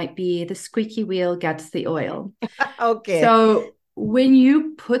saying might be the squeaky wheel gets the oil. Okay. So when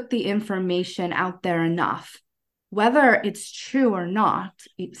you put the information out there enough, whether it's true or not,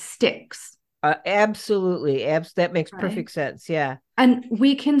 it sticks, Absolutely. That makes right? perfect sense. Yeah. And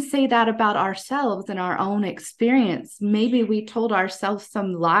we can say that about ourselves and our own experience. Maybe we told ourselves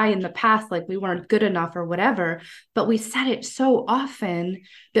some lie in the past, like we weren't good enough or whatever, but we said it so often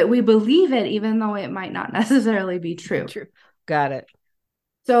that we believe it, even though it might not necessarily be true. True. Got it.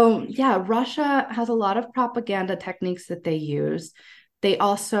 So, yeah, Russia has a lot of propaganda techniques that they use. They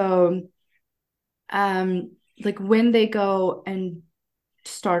also, like when they go and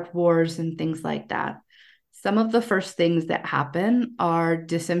start wars and things like that, some of the first things that happen are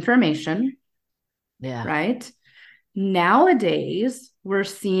disinformation, Yeah. right? Nowadays, we're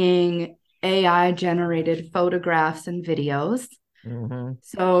seeing AI generated photographs and videos. Hmm.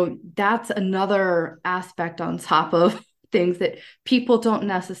 So that's another aspect on top of things that people don't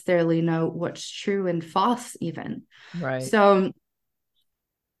necessarily know what's true and false, even. Right. So,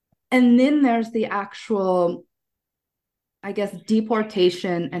 and then there's the actual, I guess,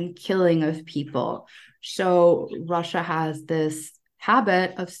 deportation and killing of people. So Russia has this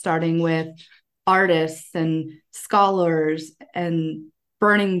habit of starting with artists and scholars and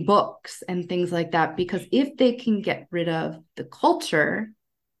burning books and things like that, because if they can get rid of the culture,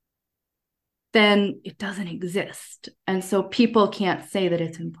 then it doesn't exist. And so people can't say that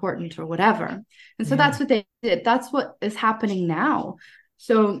it's important or whatever. And so Yeah. that's what they did. That's what is happening now.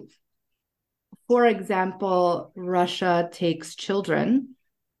 So, for example, Russia takes children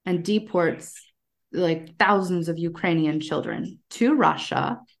and deports like thousands of Ukrainian children to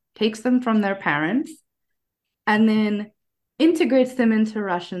Russia, takes them from their parents, and then integrates them into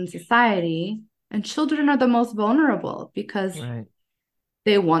Russian society. And children are the most vulnerable because Right.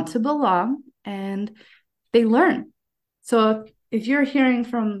 they want to belong and they learn. So if you're hearing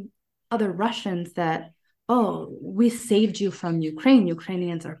from other Russians that, oh, we saved you from Ukraine,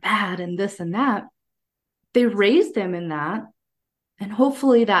 Ukrainians are bad and this and that, they raise them in that, and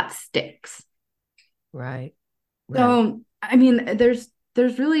hopefully that sticks. Right. Right. So I mean, there's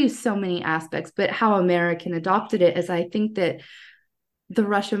really so many aspects, but how American adopted it is, I think that the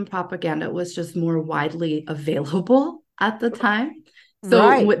Russian propaganda was just more widely available at the time. So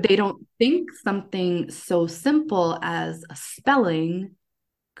Right. what they don't think something so simple as a spelling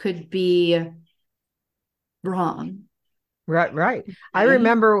could be wrong. Right, right. Okay. I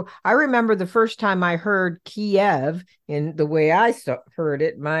remember the first time I heard Kiev in the way heard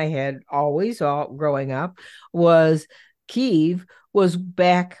it in my head always all growing up was Kiev was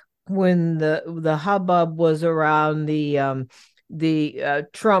back when the hubbub was around the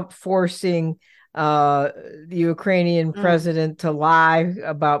Trump forcing uh the Ukrainian Mm. president to lie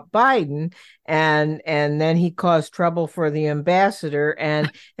about Biden, and then he caused trouble for the ambassador,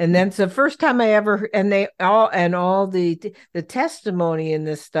 and then it's the first time I ever, and they all the testimony in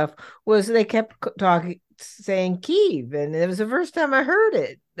this stuff was they kept talking saying Kiev, and it was the first time I heard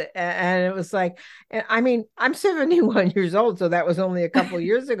it, and it was like, I mean, I'm 71 years old, so that was only a couple of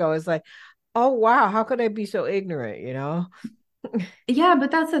years ago. It's like, oh wow, how could I be so ignorant, you know? Yeah,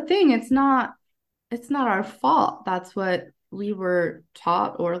 but that's the thing. It's not our fault. That's what we were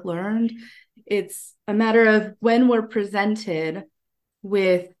taught or learned. It's a matter of when we're presented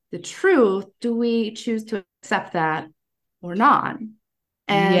with the truth, do we choose to accept that or not?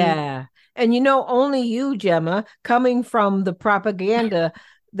 And Yeah. And only you, Gemma, coming from the propaganda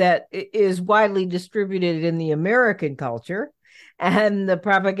that is widely distributed in the American culture and the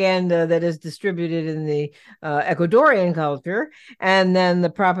propaganda that is distributed in the Ecuadorian culture, and then the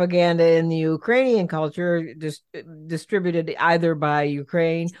propaganda in the Ukrainian culture distributed either by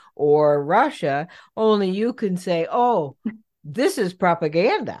Ukraine or Russia, only you can say, oh, this is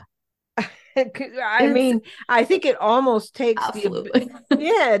propaganda. I it's mean, I think it almost takes absolutely.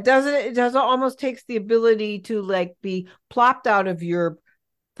 yeah, it does almost takes the ability to like be plopped out of your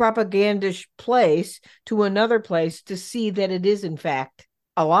propagandish place to another place to see that it is in fact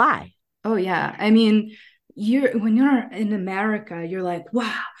a lie. Oh yeah. I mean, when you're in America, you're like,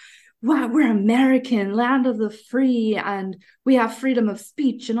 wow, wow, we're American, land of the free, and we have freedom of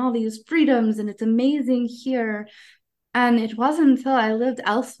speech and all these freedoms, and it's amazing here. And it wasn't until I lived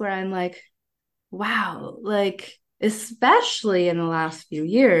elsewhere, I'm like, wow, like, especially in the last few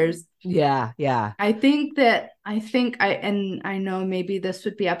years, Yeah, yeah, and I know maybe this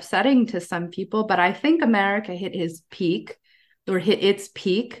would be upsetting to some people, but I think America hit its peak,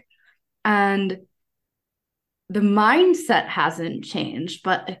 and the mindset hasn't changed,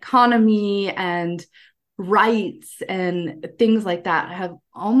 but economy and rights and things like that have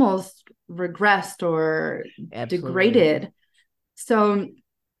almost regressed or absolutely. degraded. So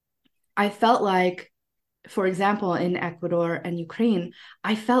I felt like, for example, in Ecuador and Ukraine,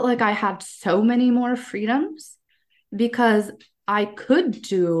 I felt like I had so many more freedoms because I could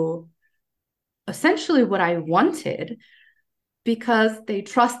do essentially what I wanted because they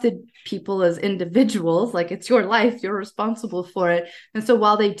trusted people as individuals. Like, it's your life, you're responsible for it. And so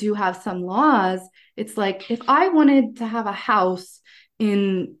while they do have some laws, it's like, if I wanted to have a house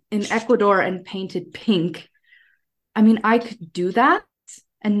in Ecuador and paint it pink, I mean, I could do that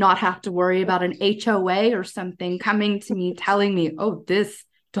and not have to worry about an HOA or something coming to me telling me, oh, this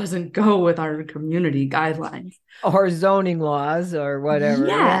doesn't go with our community guidelines. Or zoning laws or whatever. Yes.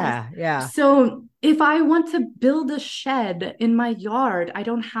 Yeah, yeah. So if I want to build a shed in my yard, I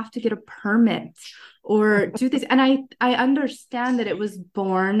don't have to get a permit or do this. And I understand that it was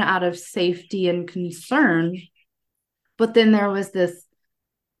born out of safety and concern, but then there was this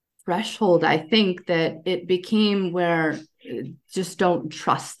threshold, I think, that it became where just don't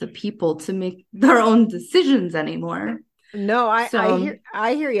trust the people to make their own decisions anymore. No, So,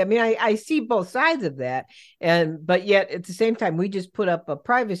 I hear you. I mean, I see both sides of that. And but yet at the same time, we just put up a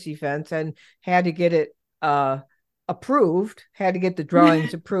privacy fence and had to get it approved, had to get the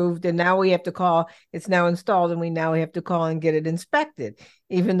drawings approved, and now we have to call, it's now installed, and we now have to call and get it inspected,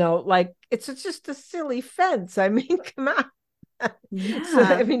 even though like it's just a silly fence. I mean, come on. So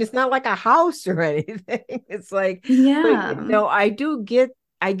I yeah, mean, it's not like a house or anything. It's like, but yeah, you know, I get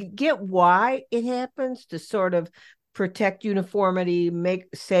why it happens to sort of protect uniformity, make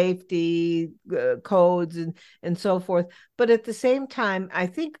safety codes and so forth. But at the same time, I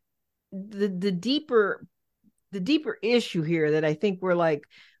think the deeper issue here that I think we're like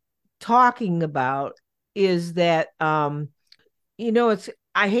talking about is that it's,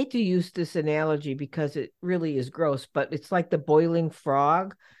 I hate to use this analogy because it really is gross, but it's like the boiling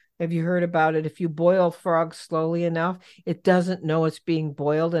frog. Have you heard about it? If you boil frog slowly enough, it doesn't know it's being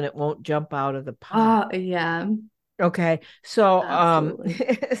boiled and it won't jump out of the pot. oh yeah, Okay. So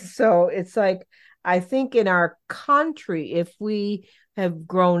absolutely. so it's like I think in our country, if we have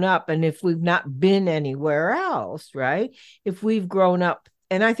grown up and if we've not been anywhere else, right? If we've grown up,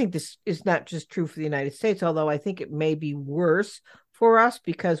 and I think this is not just true for the United States, although I think it may be worse for us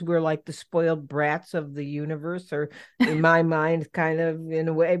because we're like the spoiled brats of the universe, or in my mind, kind of in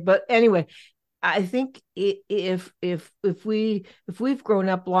a way. But anyway, I think if we've grown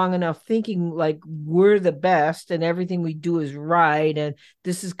up long enough thinking like we're the best and everything we do is right and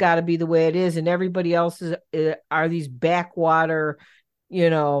this has got to be the way it is and everybody else is are these backwater,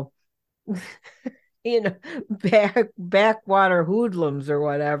 you know, you know, backwater hoodlums or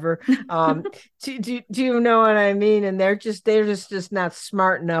whatever. Do you know what I mean? And they're just not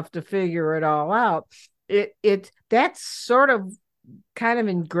smart enough to figure it all out. That's sort of kind of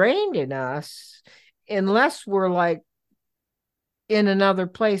ingrained in us unless we're like in another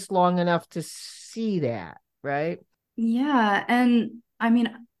place long enough to see that, right? Yeah. And I mean,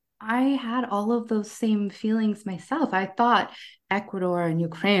 I had all of those same feelings myself. I thought Ecuador and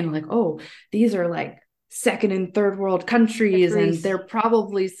Ukraine, like, oh, these are like second and third world countries, and Countries. they're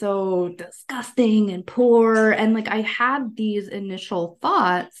probably so disgusting and poor. And like, I had these initial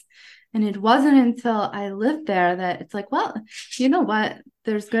thoughts. And it wasn't until I lived there that it's like, well, you know what?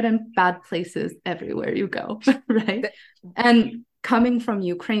 There's good and bad places everywhere you go, right? And coming from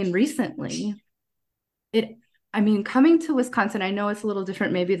Ukraine recently, it I mean, coming to Wisconsin, I know it's a little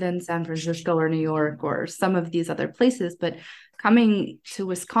different maybe than San Francisco or New York or some of these other places, but coming to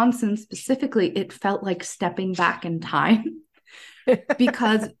Wisconsin specifically, it felt like stepping back in time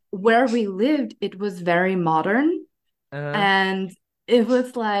because where we lived, it was very modern. uh-huh. And it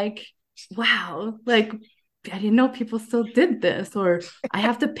was like, wow, like I didn't know people still did this, or I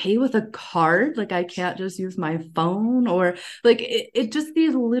have to pay with a card. Like I can't just use my phone, or like it just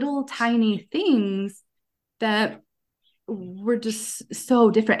these little tiny things that we're just so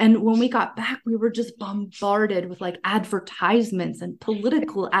different. And when we got back, we were just bombarded with like advertisements and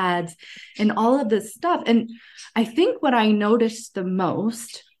political ads and all of this stuff. And I think what I noticed the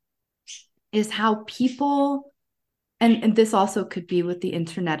most is how people, and this also could be with the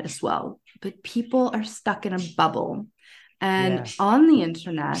internet as well, but people are stuck in a bubble. And Yes. on the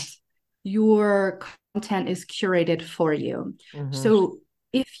internet, your content is curated for you. Hmm. So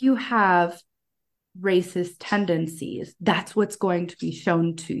if you have racist tendencies, that's what's going to be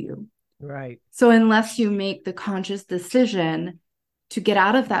shown to you. Right. So unless you make the conscious decision to get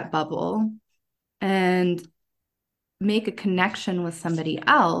out of that bubble and make a connection with somebody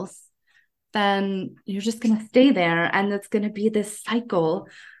else, then you're just going to stay there. And it's going to be this cycle.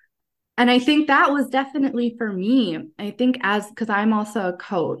 And I think that was definitely for me. I think because I'm also a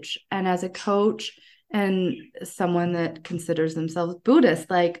coach, and as a coach and someone that considers themselves Buddhist,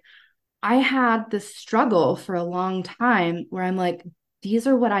 like I had this struggle for a long time where I'm like, these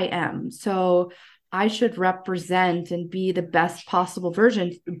are what I am. So I should represent and be the best possible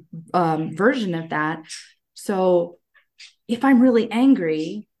version of that. So if I'm really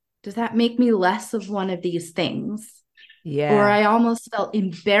angry, does that make me less of one of these things? Or Yeah. I almost felt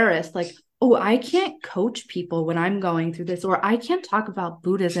embarrassed, like, oh, I can't coach people when I'm going through this, or I can't talk about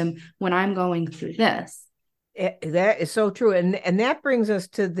Buddhism when I'm going through this. That is so true. And that brings us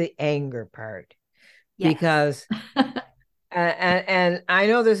to the anger part Yes. because and I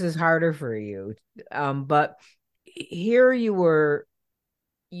know this is harder for you, but here you were,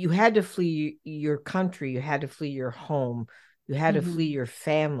 you had to flee your country, you had to flee your home, you had to flee Mm-hmm. your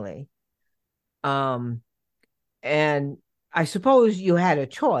family. Um, and I suppose you had a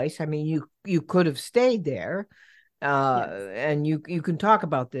choice. I mean, you could have stayed there, Yes. and you can talk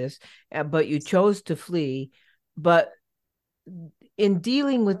about this, but you chose to flee. But in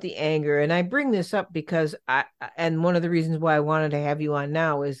dealing with the anger, and I bring this up because and one of the reasons why I wanted to have you on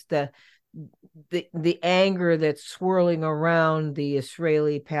now is the anger that's swirling around the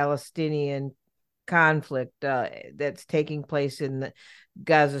Israeli-Palestinian conflict that's taking place in the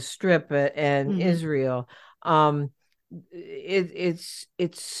Gaza Strip and Mm-hmm. Israel. Um, it's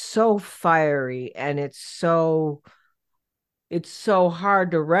so fiery, and it's so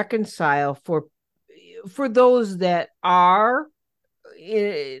hard to reconcile for those that are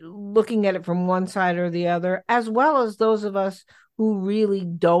looking at it from one side or the other, as well as those of us who really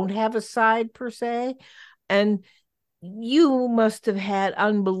don't have a side per se. And you must have had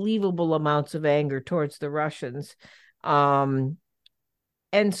unbelievable amounts of anger towards the Russians. Um,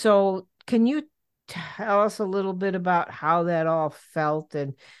 and so, can you tell us a little bit about how that all felt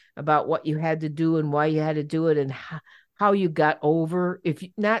and about what you had to do and why you had to do it and how you got over, if you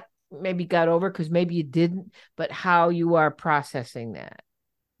not maybe got over, because maybe you didn't, but how you are processing that?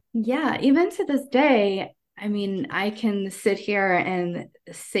 Yeah, even to this day, I mean, I can sit here and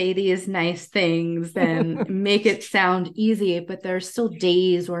say these nice things and make it sound easy, but there's still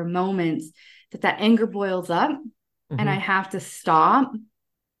days or moments that anger boils up, and I Hmm. have to stop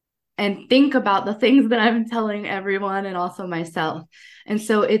and think about the things that I'm telling everyone and also myself. And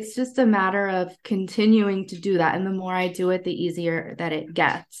so it's just a matter of continuing to do that. And the more I do it, the easier that it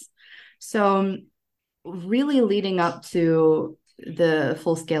gets. So, really leading up to the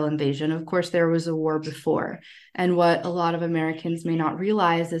full scale invasion, of course, there was a war before. And what a lot of Americans may not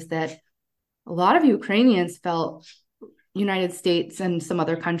realize is that a lot of Ukrainians felt United States and some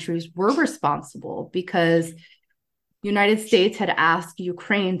other countries were responsible because United States had asked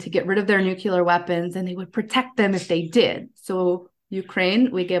Ukraine to get rid of their nuclear weapons and they would protect them if they did. So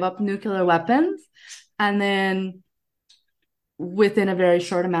Ukraine, we gave up nuclear weapons, and then within a very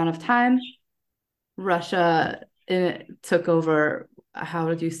short amount of time, Russia took over. How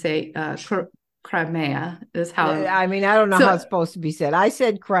would you say? Crimea is how. I mean, I don't know how it's So supposed to be said. I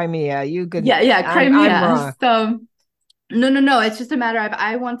said Crimea. You can. yeah, I'm Crimea. wrong. So no. It's just a matter of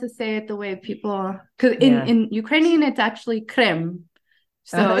I want to say it the way people, because in Yeah. in Ukrainian it's actually Krim,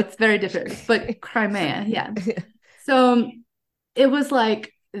 so it's very different. But Crimea, yeah. So it was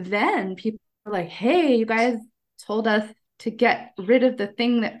like then people were like, hey, you guys told us to get rid of the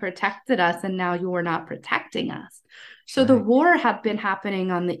thing that protected us, and now you are not protecting us. So the Right. war had been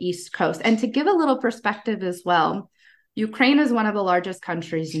happening on the East Coast. And to give a little perspective as well, Ukraine is one of the largest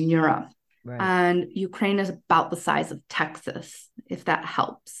countries in Europe. Right. And Ukraine is about the size of Texas, if that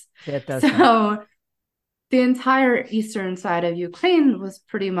helps. That does help. So the entire eastern side of Ukraine was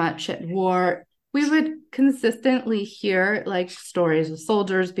pretty much at war. We would consistently hear like stories of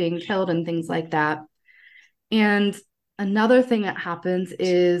soldiers being killed and things like that. And another thing that happens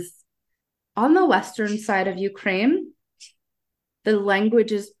is on the western side of Ukraine, the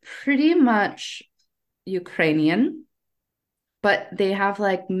language is pretty much Ukrainian. but they have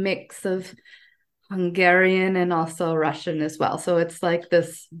like mix of Hungarian and also Russian as well. So it's like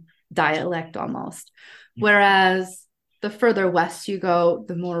this dialect almost. Whereas the further west you go,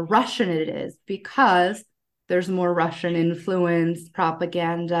 the more Russian it is because there's more Russian influence,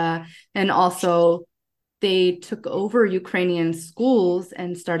 propaganda, and also they took over Ukrainian schools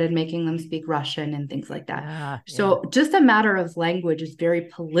and started making them speak Russian and things like that. Ah, yeah. So just a matter of language is very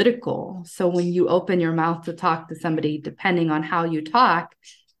political. So when you open your mouth to talk to somebody, depending on how you talk,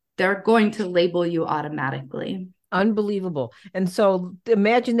 they're going to label you automatically. Unbelievable. And so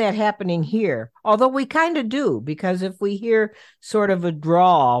imagine that happening here. Although we kind of do, because if we hear sort of a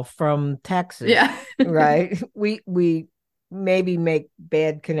drawl from Texas, Yeah, right, we maybe make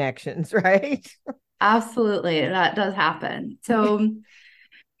bad connections, right? absolutely. That does happen. So,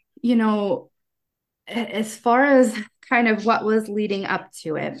 you know, as far as kind of what was leading up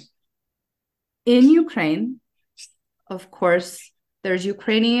to it, in Ukraine, of course, there's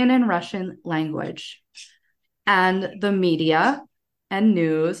Ukrainian and Russian language, and the media and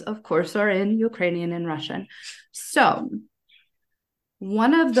news, of course, are in Ukrainian and Russian. So,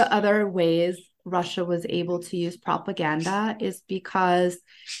 one of the other ways Russia was able to use propaganda is because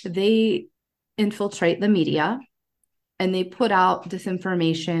they infiltrate the media and they put out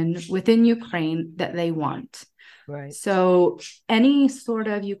disinformation within Ukraine that they want. Right. So, any sort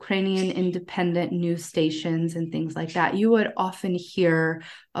of Ukrainian independent news stations and things like that, you would often hear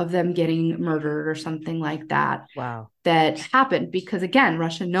of them getting murdered or something like that Wow. that happened because, again,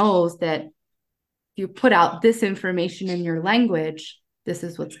 Russia knows that if you put out this information in your language, this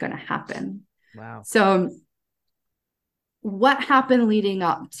is what's going to happen. Wow. So, what happened leading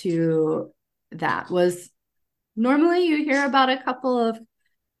up to that was normally you hear about a couple of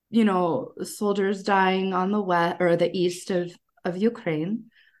soldiers dying on the west or the east of Ukraine,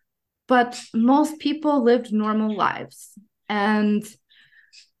 but most people lived normal lives. And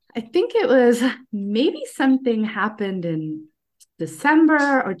I think it was maybe something happened in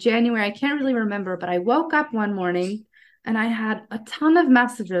December or January. I can't really remember, but I woke up one morning and I had a ton of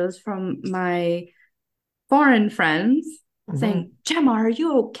messages from my foreign friends Mhm. saying, Gemma, are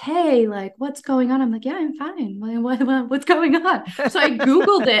you okay? Like, what's going on? I'm like, yeah, I'm fine. What's going on? So I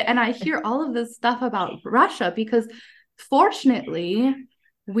Googled it and I hear all of this stuff about Russia because fortunately,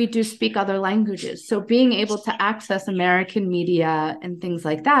 we do speak other languages. So being able to access American media and things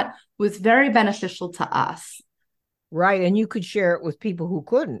like that was very beneficial to us. Right. And you could share it with people who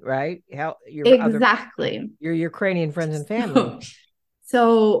couldn't, right? How Exactly. your Ukrainian friends and family. So,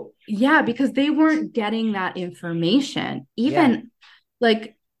 so yeah, because they weren't getting that information. Yeah. Even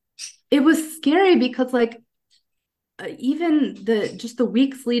like it was scary because even the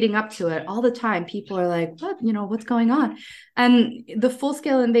weeks leading up to it, all the time people are like, what's going on? And the full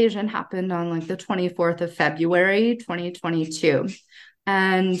scale invasion happened on like the 24th of February 2022.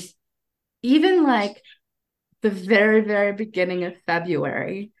 And even like the very very beginning of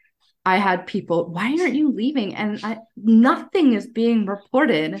February, I had people, why aren't you leaving? And nothing is being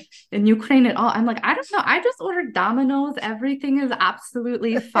reported in Ukraine at all. I'm like, I don't know. I just ordered Domino's. Everything is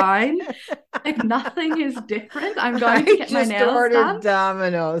absolutely fine. Like nothing is different. I'm going to I get my just nails done. ordered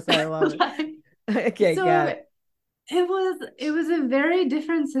Domino's. I love it. Like, Okay, so got it. it was a very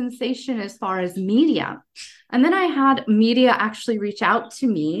different sensation as far as media. And then I had media actually reach out to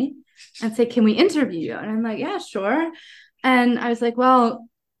me and say, can we interview you? And I'm like, yeah, sure. And I was like, well,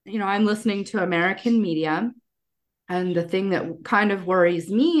 I'm listening to American media. And the thing that kind of worries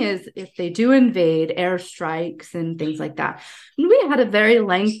me is if they do invade airstrikes and things like that. And we had a very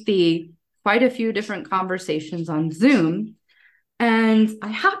lengthy, quite a few different conversations on Zoom. And I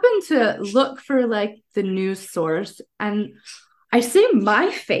happened to look for like the news source and I see my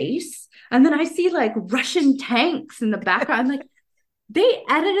face and then I see like Russian tanks in the background. I'm like, they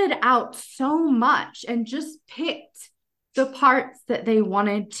edited out so much and just picked the parts that they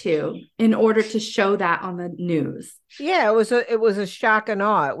wanted to in order to show that on the news. Yeah, it was a shock and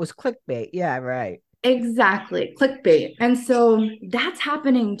awe. It was clickbait. Yeah, right. Exactly, clickbait. And so that's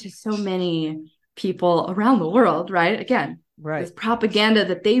happening to so many people around the world, right? Again, this Right. propaganda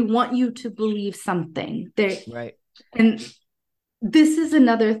that they want you to believe something. Right. And this is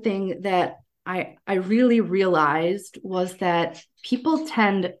another thing that I really realized was that people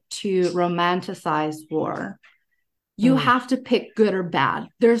tend to romanticize war. You Mm. have to pick good or bad.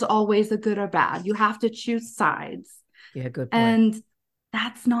 There's always a good or bad. You have to choose sides. Yeah, good point. And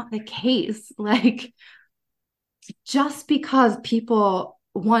that's not the case. Like, just because people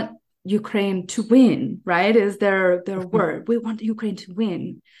want Ukraine to win, right? Is their word. We want Ukraine to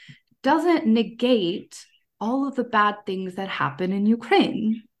win. Doesn't negate all of the bad things that happen in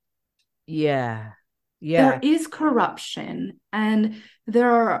Ukraine. Yeah. there Yeah. is corruption and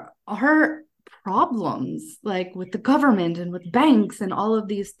there are problems like with the government and with banks and all of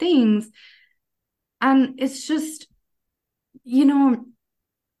these things. And it's just, you know,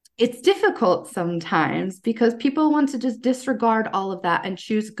 it's difficult sometimes because people want to just disregard all of that and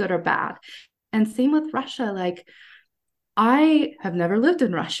choose good or bad. And same with Russia. Like, I have never lived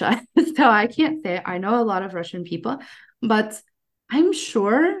in Russia, so I can't say I know a lot of Russian people, but I'm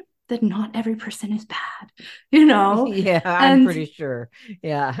sure that not every person is bad, you know? Yeah, I'm And pretty sure.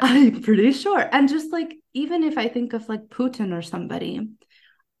 Yeah. I'm pretty sure. And just like, even if I think of like Putin or somebody,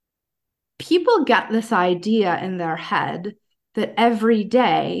 people get this idea in their head that every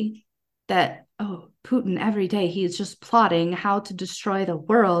day that, oh, Putin, every day he's just plotting how to destroy the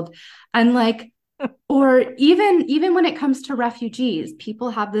world. And like, or even when it comes to refugees, people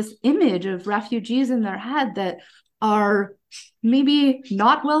have this image of refugees in their head that are maybe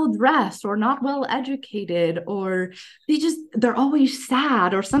not well dressed or not well educated, or they're always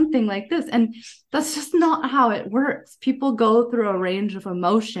sad or something like this. And that's just not how it works. People go through a range of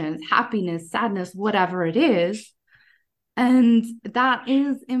emotions, happiness, sadness, whatever it is, and that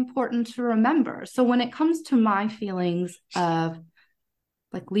is important to remember. So when it comes to my feelings of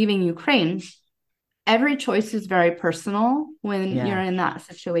like leaving Ukraine, every choice is very personal when you're Yeah. in that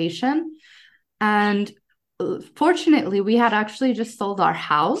situation. And fortunately, we had actually just sold our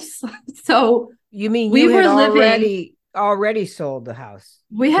house. So You mean we you had were living, already sold the house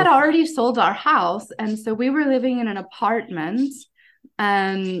we had before? already sold our house. And so we were living in an apartment.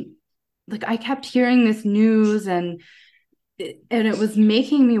 And like I kept hearing this news and it was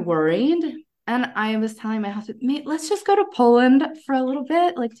making me worried. And I was telling my husband, mate, let's just go to Poland for a little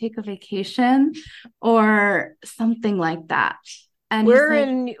bit, like take a vacation or something like that. And he's Where like,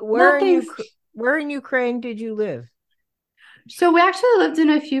 in where in nothing's. Uk where in Ukraine did you live? So we actually lived in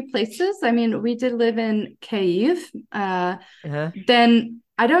a few places. I mean, we did live in Kyiv. Uh-huh. Then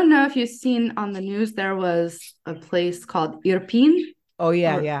I don't know if you've seen on the news, there was a place called Irpin Oh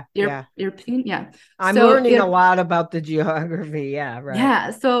yeah, or yeah, yeah. Irpin. Yeah. I'm So learning a lot about the geography. Yeah, right.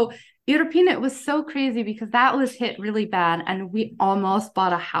 Yeah, so European, it was so crazy because that was hit really bad, and we almost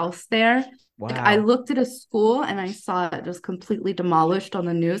bought a house there. Like I Wow. looked at a school and I saw it just completely demolished on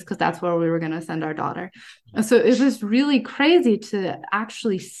the news because that's where we were going to send our daughter. And so it was really crazy to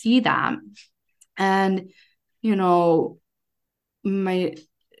actually see that. And you know, my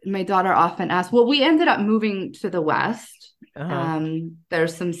my daughter often asks, well, we ended up moving to the west. Uh-huh.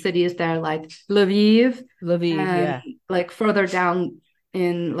 There's some cities there like Lviv, Lviv, and yeah. like further down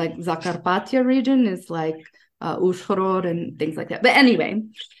in like Zakarpattia region is like Uzhhorod and things like that. But anyway,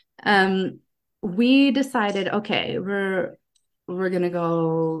 um, we decided, okay, we're gonna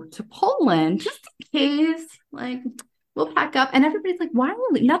go to Poland just in case, like we'll pack up. And everybody's like, why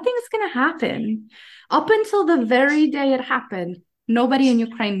are we? Nothing's gonna happen. Up until the very day it happened, nobody in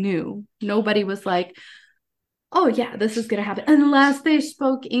Ukraine knew. Nobody was like, oh yeah, this is gonna happen. Unless they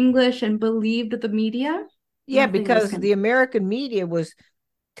spoke English and believed the media, Yeah, nothing was because gonna. the American media was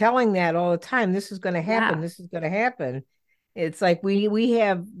telling that all the time. This is going to happen. Yeah. This is going to happen. It's like we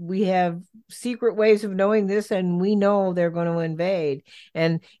have secret ways of knowing this, and we know they're going to invade.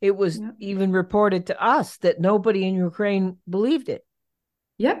 And it was Yep. even reported to us that nobody in Ukraine believed it.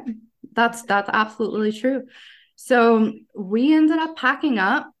 Yep. That's absolutely true. So we ended up packing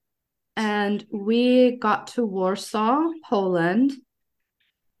up and we got to Warsaw, Poland,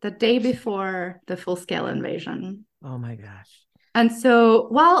 the day before the full scale invasion. Oh my gosh. And so,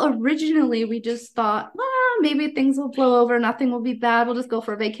 while originally we just thought, well, maybe things will blow over, nothing will be bad, we'll just go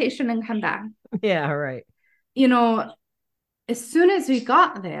for a vacation and come back. Yeah, right. You know, as soon as we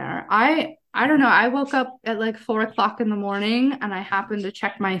got there, I don't know, I woke up at like 4 o'clock in the morning and I happened to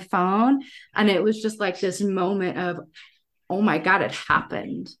check my phone and it was just like this moment of, oh my God, it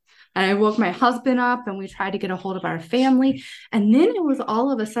happened. And I woke my husband up and we tried to get a hold of our family. And then it was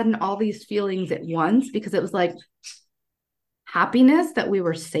all of a sudden all these feelings at once because it was like happiness that we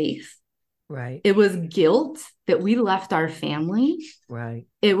were safe. Right. It was guilt that we left our family. Right.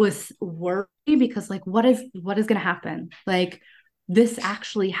 It was worry because like what is going to happen? Like this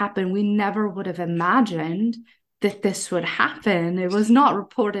actually happened. We never would have imagined that this would happen. It was not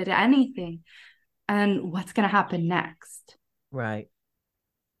reported anything. And what's going to happen next? Right.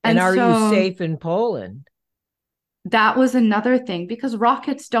 And And are you so safe in Poland? that was another thing because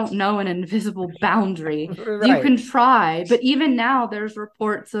rockets don't know an invisible boundary. You Right. can try, but even now there's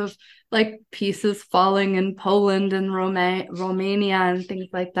reports of like pieces falling in Poland and Romania and things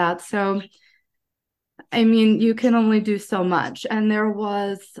like that. So, I mean, you can only do so much. And there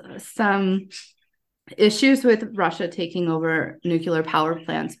was some issues with Russia taking over nuclear power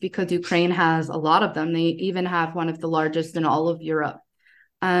plants because Ukraine has a lot of them. They even have one of the largest in all of Europe.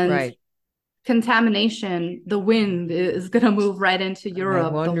 And Right. contamination, the wind is going to move right into And I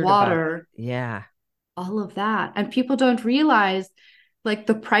Europe, the wondered about, water, yeah, all of that. And people don't realize like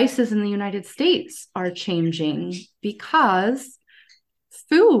the prices in the United States are changing because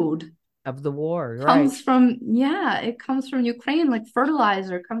food of the war, right. comes from, yeah, it comes from Ukraine, like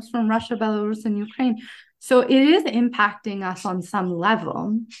fertilizer comes from Russia, Belarus, and Ukraine. So it is impacting us on some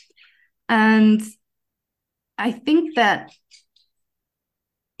level. And I think that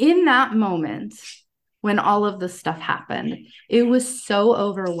in that moment, when all of this stuff happened, it was so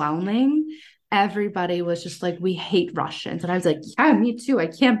overwhelming. Everybody was just like, we hate Russians. And I was like, yeah, me too. I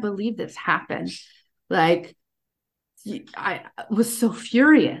can't believe this happened. Like, I was so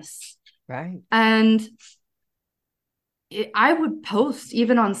furious. Right. And I would post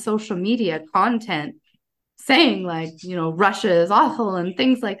even on social media content saying, like, Russia is awful and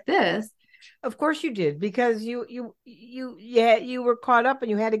things like this. Of course you did, because yeah, you were caught up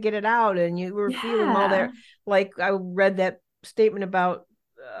and you had to get it out, and you were feeling all that. Yeah, Like, I read that statement about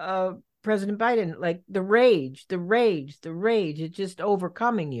uh President Biden, like the rage, it's just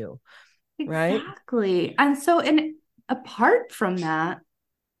overcoming you, right? exactly. And so, and apart from that,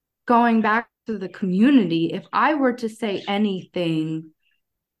 going back to the community, if I were to say anything,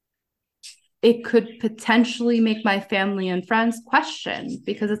 it could potentially make my family and friends question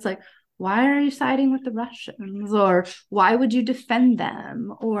because it's like, why are you siding with the Russians? Or why would you defend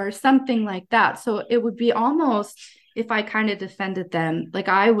them? Or something like that. So it would be almost, if I kind of defended them, like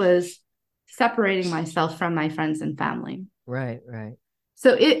I was separating myself from my friends and family. Right, right.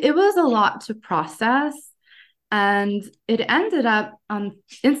 So it was a lot to process. And it ended up on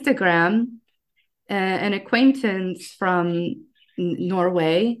Instagram. An acquaintance from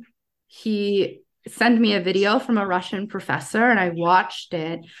Norway, he sent me a video from a Russian professor and I watched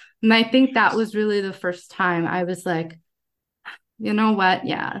it. And I think that was really the first time I was like, you know what?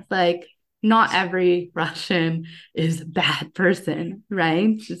 Yeah, like not every Russian is a bad person,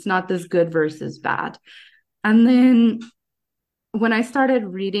 right? It's not this good versus bad. And then when I started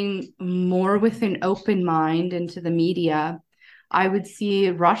reading more with an open mind into the media, I would see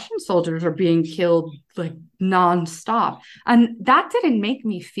Russian soldiers are being killed like nonstop. And that didn't make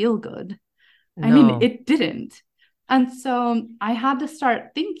me feel good. I mean, No. it didn't. And so I had to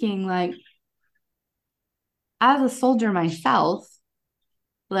start thinking, like, as a soldier myself,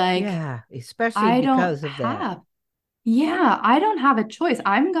 like, Yeah, especially I don't because of that. have yeah, I don't have a choice.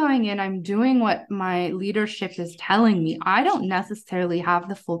 I'm going in, I'm doing what my leadership is telling me. I don't necessarily have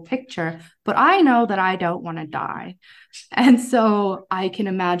the full picture, but I know that I don't want to die. And so I can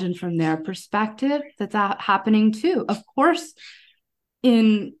imagine from their perspective that happening too. Of course,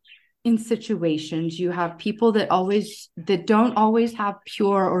 in situations you have people that don't always have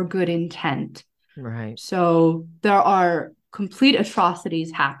pure or good intent. Right. So there are complete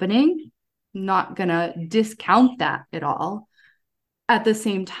atrocities happening. Not gonna discount that at all. At the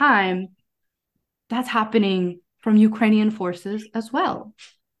same time, that's happening from Ukrainian forces as well.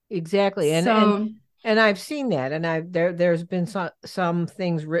 Exactly. So, And I've seen that, and there's been some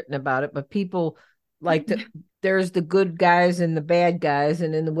things written about it, but people like to, there's the good guys and the bad guys,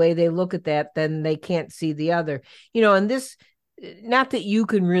 and in the way they look at that, then they can't see the other. And this, not that you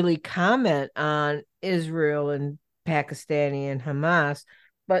can really comment on Israel and Pakistani and Hamas,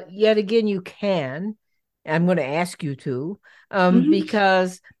 but yet again you can. I'm going to ask you to, mhm,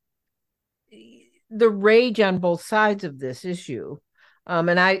 because the rage on both sides of this issue.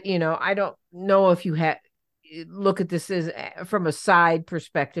 And I don't know if you look at this as from a side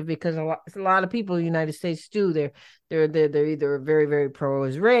perspective, because a lot of people in the United States do. They're either very, very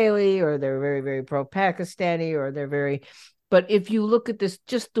pro-Israeli, or they're very, very pro-Pakistani, or they're very. But if you look at this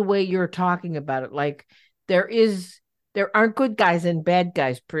just the way you're talking about it, like there is, there aren't good guys and bad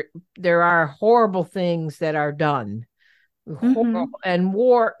guys. There are horrible things that are done, mhm, and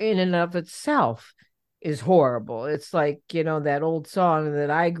war in and of itself is horrible. It's like, that old song that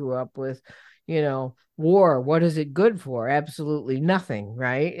I grew up with, war, what is it good for? Absolutely nothing,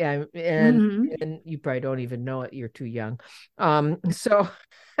 right? mhm, And you probably don't even know it, you're too young. So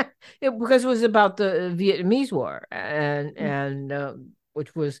because it was about the Vietnamese War, and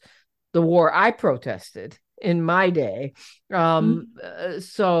which was the war I protested in my day. mhm,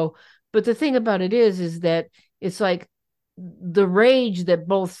 So, but the thing about it is that it's like the rage that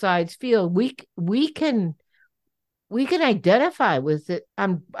both sides feel, we can identify with it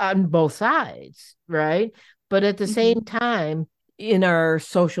on both sides, right? But at the same mhm, time, in our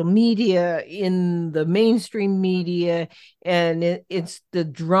social media, in the mainstream media, and it's the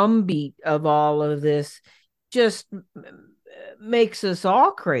drumbeat of all of this just makes us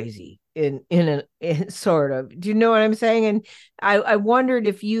all crazy in sort of. Do you know what I'm saying? And I wondered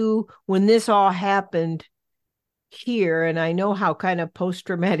if you, when this all happened here, and I know how kind of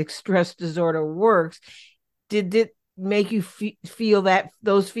post-traumatic stress disorder works, did it make you feel that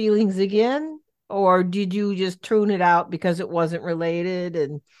those feelings again, or did you just tune it out because it wasn't related?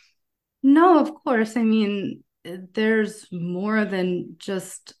 And No, of course. I mean, there's more than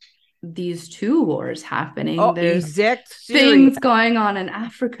just these two wars happening. oh, There's exact Syria. things going on in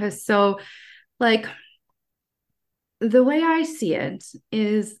Africa. So, like, the way I see it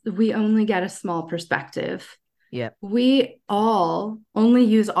is we only get a small perspective. Yep. We all only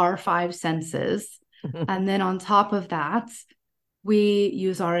use our five senses. And then on top of that, we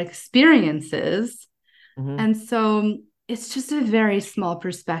use our experiences. Mm-hmm. And so it's just a very small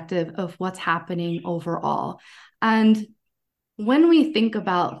perspective of what's happening overall. And when we think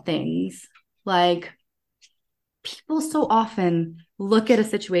about things, like, people so often look at a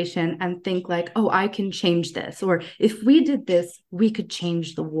situation and think like, oh, I can change this, or if we did this, we could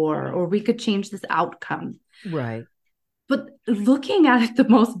change the war, or we could change this outcome. Right. But looking at it the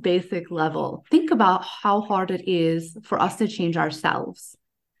most basic level, think about how hard it is for us to change ourselves.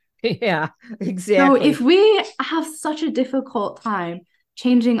 Yeah, So if exactly. we have such a difficult time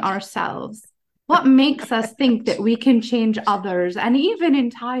changing ourselves, what makes us think that we can change others and even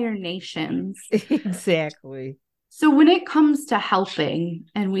entire nations? Exactly. So when it comes to helping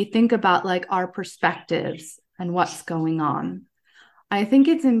and we think about like our perspectives and what's going on, I think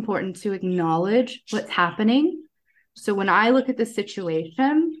it's important to acknowledge what's happening. So when I look at the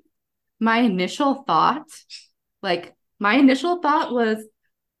situation, my initial thought, was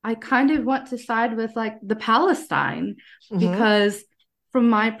I kind of want to side with like the Palestine, Mm-hmm. because from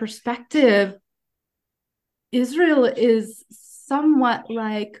my perspective, Israel is somewhat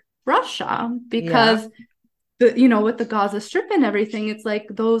like Russia, Yeah. because with the Gaza Strip and everything, it's like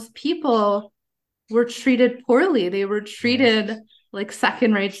those people were treated poorly. They were Yes. treated like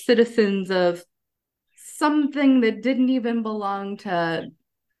second-rate citizens of something that didn't even belong to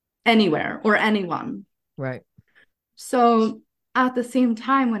anywhere or anyone. Right. So at the same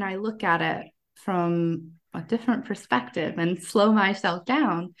time, when I look at it from a different perspective and slow myself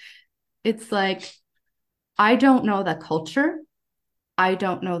down, it's like, I don't know the culture. I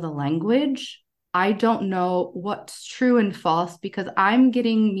don't know the language. I don't know what's true and false, because I'm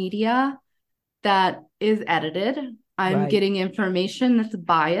getting media that is edited. I'm Right. getting information that's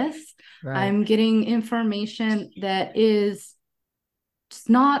biased. Right. I'm getting information that is just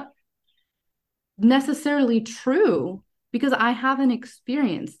not necessarily true because I haven't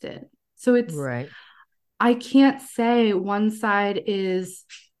experienced it. So Right. I can't say one side is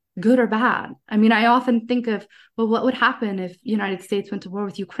good or bad. I mean, I often think of, well, what would happen if United States went to war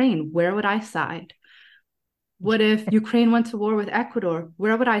with Ukraine? Where would I side? What if Ukraine went to war with Ecuador?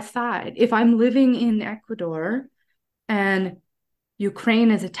 Where would I side? If I'm living in Ecuador and Ukraine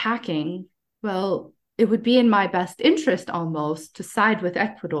is attacking, well, it would be in my best interest almost to side with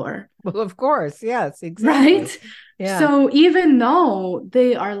Ecuador, Well, of course. Yes, exactly. right? Yeah. So even though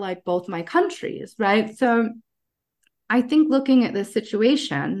they are like both my countries, right? So I think looking at this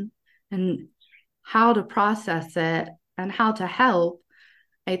situation and how to process it and how to help,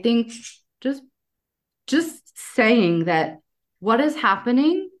 I think just just saying that what is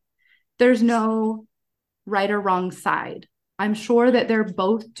happening, there's no right or wrong side. I'm sure that they're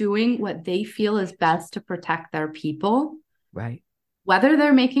both doing what they feel is best to protect their people, Right. whether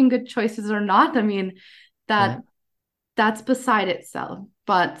they're making good choices or not. I mean, Yeah. that that's beside itself.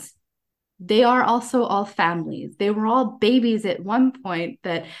 But they are also all families. They were all babies at one point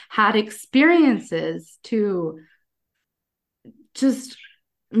that had experiences to just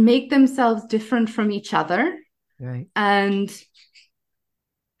make themselves different from each other. Right. And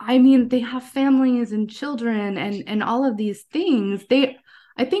I mean, they have families and children and all of these things.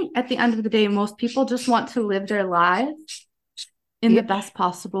 I think at the end of the day, most people just want to live their lives in the Yeah. best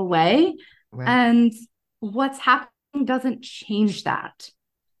possible way. Right. And what's happening doesn't change that.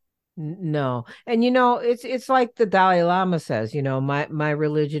 No. And it's like the Dalai Lama says, my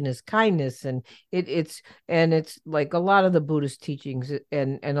religion is kindness, and it's like a lot of the Buddhist teachings,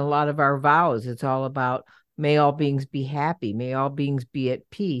 and a lot of our vows, it's all about may all beings be happy, may all beings be at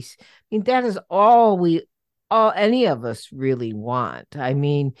peace. I mean, that is all any of us really want. I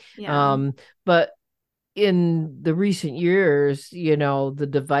mean, Yeah. but in the recent years, the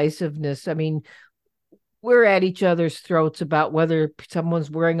divisiveness, I mean, we're at each other's throats about whether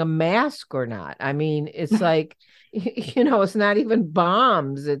someone's wearing a mask or not. I mean, it's like, it's not even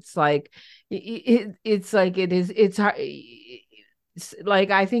bombs. It's like, it's like it is. It's hard.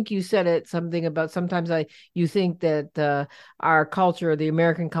 Like I think you said it something about sometimes you think that our culture, the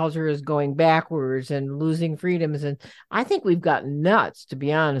American culture, is going backwards and losing freedoms, and I think we've gotten nuts, to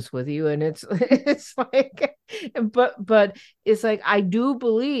be honest with you. And it's it's like, but it's like I do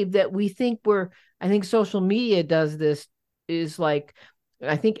believe that we think we're. I think social media does this is like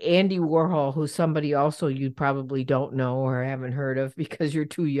I think Andy Warhol, who's somebody also you probably don't know or haven't heard of because you're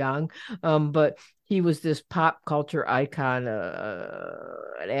too young, but he was this pop culture icon,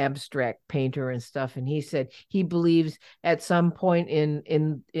 an abstract painter and stuff. And he said he believes at some point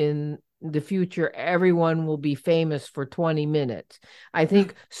in the future, everyone will be famous for 20 minutes. I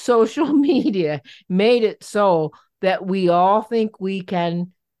think social media made it so that we all think we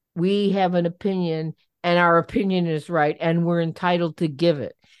have an opinion and our opinion is right and we're entitled to give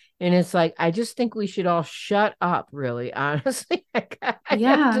it. And it's like, I just think we should all shut up, really, honestly. I have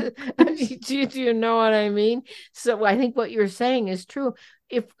Yeah. to, do you know what I mean? So I think what you're saying is true.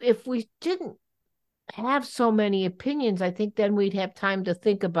 If we didn't have so many opinions, I think then we'd have time to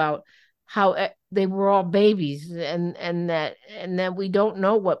think about how they were all babies and that we don't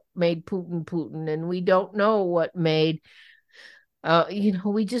know what made Putin Putin and we don't know what made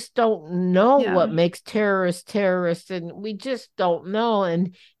we just don't know Yeah. what makes terrorists terrorists, and we just don't know.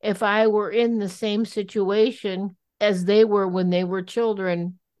 And if I were in the same situation as they were when they were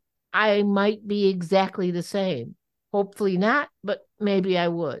children, I might be exactly the same. Hopefully not, but maybe I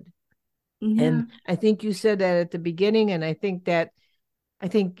would. Yeah. And I think you said that at the beginning, and I think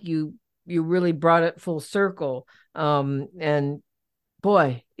you really brought it full circle. And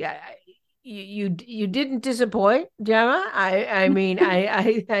boy, yeah, you didn't disappoint, Gemma. I mean,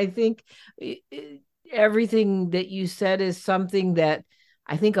 I think everything that you said is something that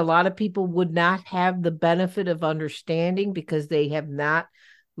I think a lot of people would not have the benefit of understanding because they have not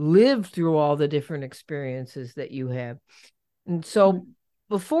lived through all the different experiences that you have. And so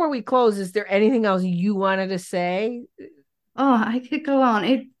before we close, is there anything else you wanted to say? Oh, I could go on.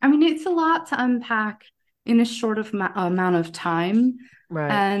 I mean, it's a lot to unpack in a short amount of time. Right.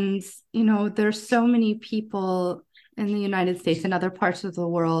 And, there's so many people in the United States and other parts of the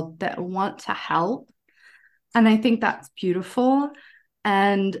world that want to help. And I think that's beautiful.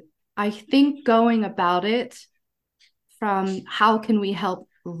 And I think going about it from how can we help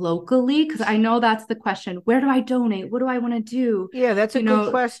locally? Because I know that's the question. Where do I donate? What do I want to do? Yeah, that's a You good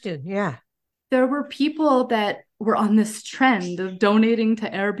know, question. Yeah. there were people that were on this trend of donating to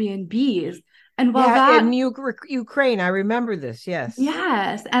Airbnbs. And while Yeah, in that, Ukraine, I remember this. Yes.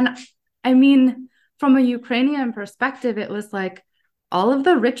 yes. And I mean, from a Ukrainian perspective, it was like all of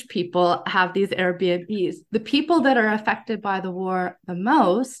the rich people have these Airbnbs. The people that are affected by the war the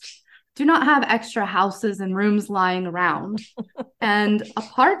most do not have extra houses and rooms lying around. And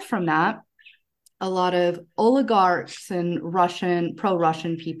apart from that, a lot of oligarchs and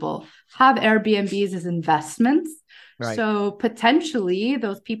pro-Russian people have Airbnbs as investments. Right. So potentially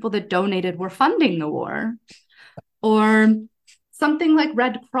those people that donated were funding the war. Or something like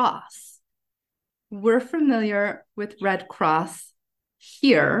Red Cross. We're familiar with Red Cross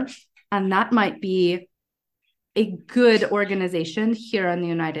here, and that might be a good organization here in the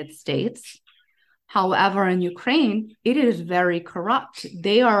United States. However, in Ukraine, it is very corrupt.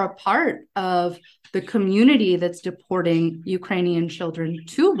 They are a part of the community that's deporting Ukrainian children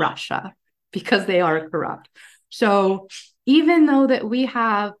to Russia because they are corrupt. So even though that we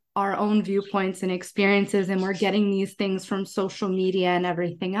have our own viewpoints and experiences and we're getting these things from social media and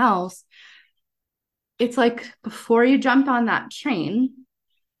everything else, it's like before you jump on that train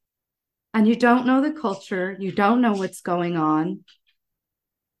and you don't know the culture, you don't know what's going on,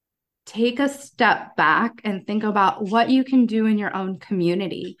 take a step back and think about what you can do in your own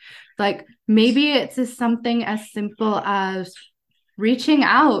community. Like maybe it's just something as simple as reaching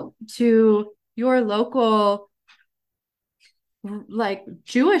out to your local like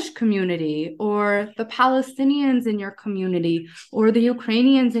Jewish community or the Palestinians in your community or the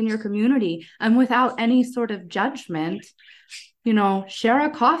Ukrainians in your community, and without any sort of judgment, share a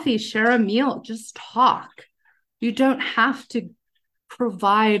coffee, share a meal, just talk. You don't have to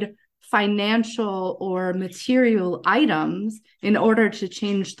provide financial or material items in order to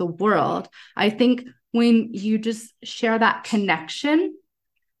change the world. I think when you just share that connection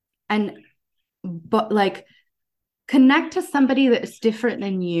and like connect to somebody that's different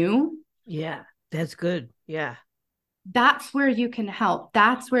than you, Yeah, that's good. Yeah. that's where you can help.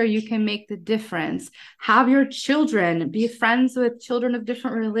 That's where you can make the difference. Have your children be friends with children of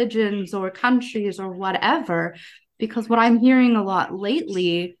different religions or countries or whatever. Because what I'm hearing a lot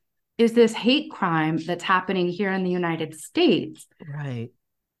lately is this hate crime that's happening here in the United States. Right.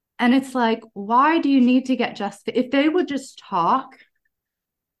 And it's like, why do you need to get just if they would just talk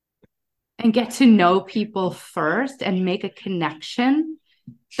and get to know people first and make a connection,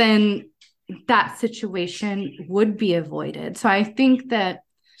 then that situation would be avoided. So I think that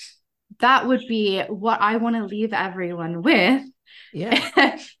that would be what I want to leave everyone with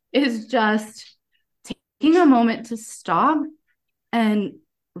Yeah. is just taking a moment to stop and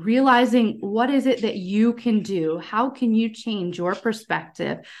realizing what is it that you can do? How can you change your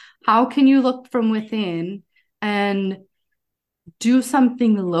perspective? How can you look from within and do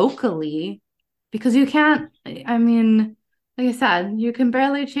something locally? Because you can't, I mean, like I said, you can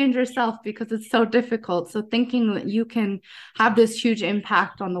barely change yourself because it's so difficult. So thinking that you can have this huge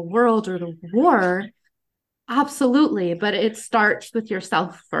impact on the world or the war, absolutely. But it starts with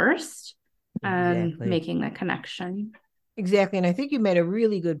yourself first and Exactly. making the connection. Exactly. And I think you made a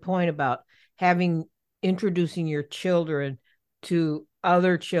really good point about having introducing your children to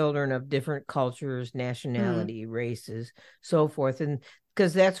other children of different cultures, Mm, nationality, races, so forth. And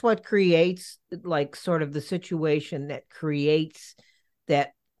because that's what creates like sort of the situation that creates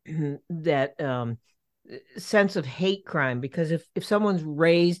that that sense of hate crime. Because if someone's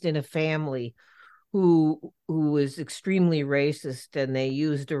raised in a family who is extremely racist and they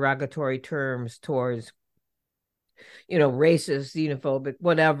use derogatory terms towards racist, xenophobic,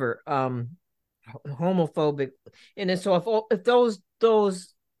 whatever, homophobic, and so if those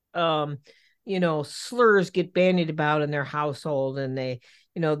slurs get bandied about in their household and they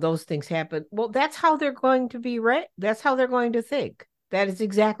those things happen, well, that's how they're going to be, right? That's how they're going to think. That is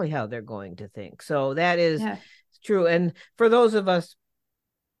exactly how they're going to think. So that is yeah. true. And for those of us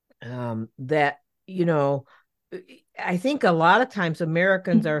that I think a lot of times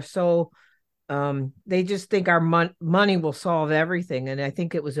Americans are so they just think our money will solve everything. And I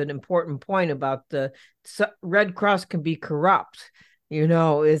think it was an important point about the Red Cross can be corrupt.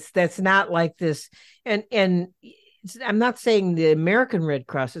 It's that's not like this. And I'm not saying the American Red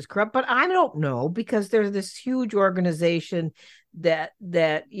Cross is corrupt, but I don't know, because there's this huge organization that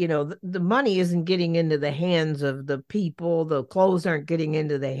the money isn't getting into the hands of the people, the clothes aren't getting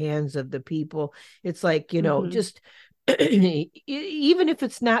into the hands of the people. It's like, Mm-hmm. just even if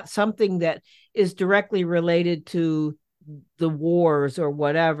it's not something that is directly related to the wars or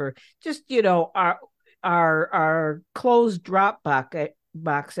whatever, just our closed drop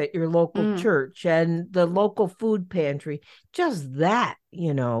box at your local Mm, church and the local food pantry, just that,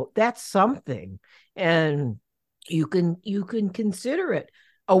 that's something. And you can consider it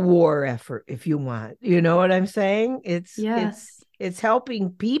a war effort if you want. You know what I'm saying? yes. It's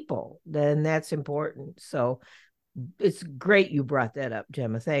helping people, then that's important. So it's great you brought that up,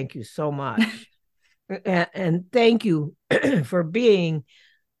 Gemma. Thank you so much. And thank you for being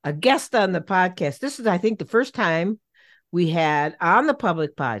a guest on the podcast. This is, I think, the first time we had on the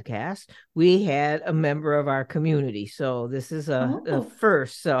public podcast, we had a member of our community. So this is a Oh,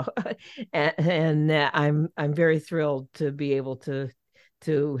 first. So, and I'm very thrilled to be able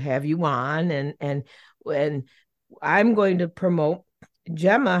to have you on, and I'm going to promote.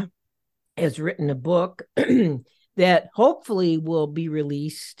 Gemma has written a book that hopefully will be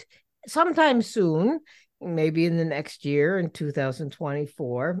released sometime soon, maybe in the next year in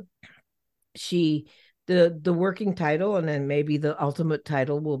 2024. She the working title, and then maybe the ultimate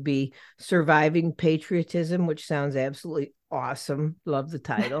title, will be Surviving Patriotism, which sounds absolutely awesome. Love the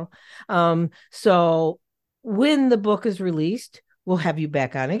title. So when the book is released, we'll have you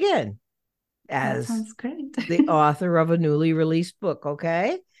back on again that as sounds great. the author of a newly released book.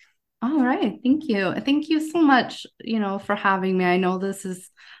 Okay. All right. Thank you. Thank you so much, for having me. I know this is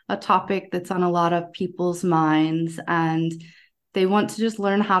a topic that's on a lot of people's minds and they want to just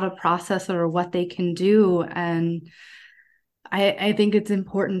learn how to process it or what they can do. And I think it's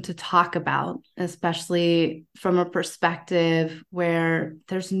important to talk about, especially from a perspective where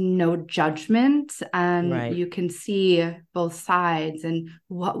there's no judgment and Right. you can see both sides and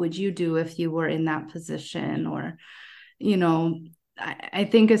what would you do if you were in that position or, you know, I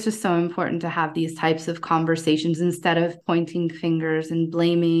think it's just so important to have these types of conversations instead of pointing fingers and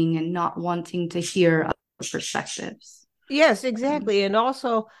blaming and not wanting to hear other perspectives. Yes, exactly. And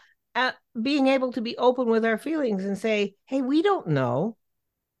also being able to be open with our feelings and say, hey, we don't know.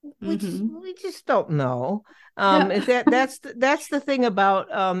 Mm-hmm. We just don't know. Yeah. If that's the thing about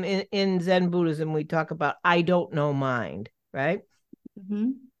in Zen Buddhism, we talk about I don't know mind, right?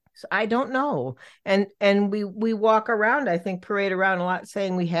 Mm-hmm. I don't know. And we walk around, I think, parade around a lot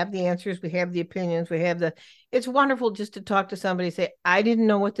saying we have the answers, we have the opinions, we have the it's wonderful just to talk to somebody, say, I didn't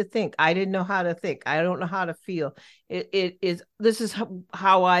know what to think. I didn't know how to think. I don't know how to feel. It is this is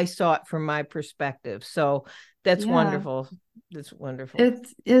how I saw it from my perspective. So that's Yeah. wonderful. That's wonderful.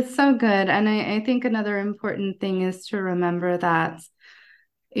 It's so good. And I think another important thing is to remember that,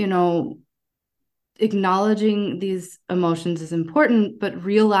 you know, acknowledging these emotions is important, but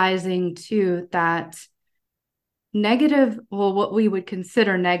realizing too that negative, well, what we would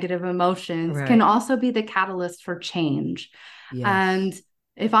consider negative emotions can Right. also be the catalyst for change. And Yes.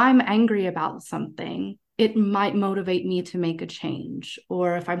 if I'm angry about something, it might motivate me to make a change.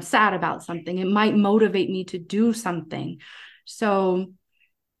 Or if I'm sad about something, it might motivate me to do something. So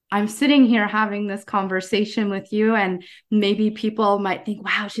I'm sitting here having this conversation with you, and maybe people might think,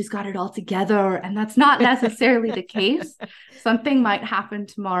 wow, she's got it all together. And that's not necessarily the case. Something might happen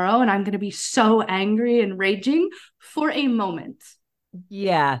tomorrow, and I'm going to be so angry and raging for a moment.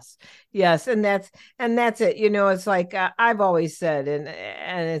 Yes, yes, and that's it. It's like I've always said, and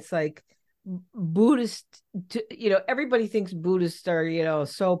it's like Buddhist. Everybody thinks Buddhists are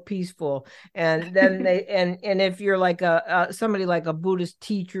so peaceful, and then they and if you're like a somebody like a Buddhist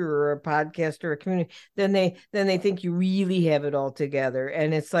teacher or a podcaster or a community, then they think you really have it all together.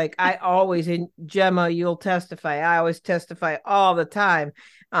 And it's like I always, and Gemma, you'll testify. I always testify all the time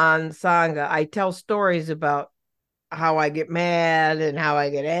on Sangha. I tell stories about how I get mad and how I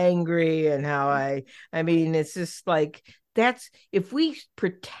get angry and how I mean, it's just like that's if we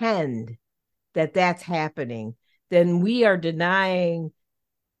pretend that that's happening, then we are denying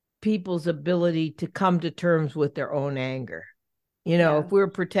people's ability to come to terms with their own anger. Yeah. If we're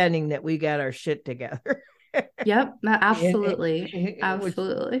pretending that we got our shit together. Yep. Absolutely. Which,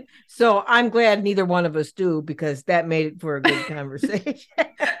 Absolutely. so I'm glad neither one of us do, because that made it for a good conversation.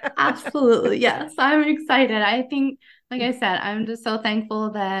 Absolutely. Yes. I'm excited. I think, like I said, I'm just so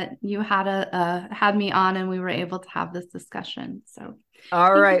thankful that you had me on and we were able to have this discussion. So All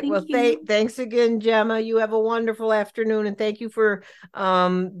thank you. right. Thank Well, you. thanks again, Gemma. You have a wonderful afternoon, and thank you for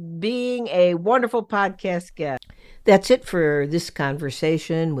being a wonderful podcast guest. That's it for this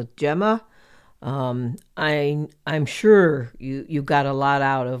conversation with Gemma. I'm sure you got a lot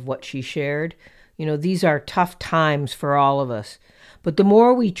out of what she shared. These are tough times for all of us, but the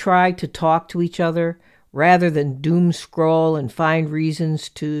more we try to talk to each other rather than doom scroll and find reasons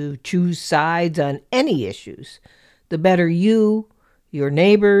to choose sides on any issues, the better you, your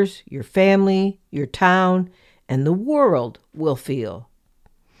neighbors, your family, your town, and the world will feel.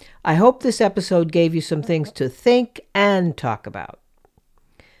 I hope this episode gave you some things to think and talk about.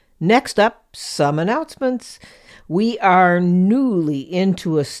 Next up, some announcements. We are newly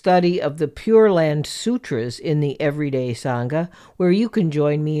into a study of the Pure Land Sutras in the Everyday Sangha, where you can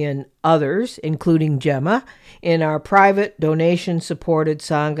join me and others, including Gemma, in our private donation-supported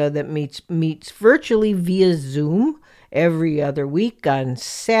Sangha that meets virtually via Zoom every other week on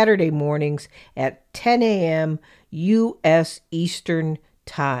Saturday mornings at 10 a.m. U.S. Eastern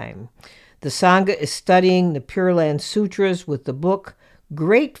Time. The Sangha is studying the Pure Land Sutras with the book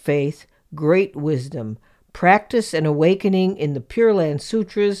Great Faith, Great Wisdom, Practice and Awakening in the Pure Land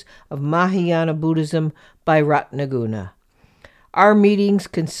Sutras of Mahayana Buddhism by Ratnaguna. Our meetings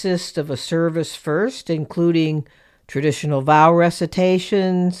consist of a service first, including traditional vow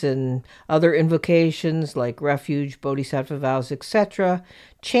recitations and other invocations like refuge, bodhisattva vows, etc.,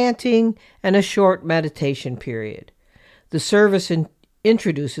 chanting, and a short meditation period. The service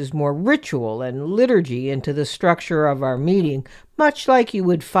introduces more ritual and liturgy into the structure of our meeting, much like you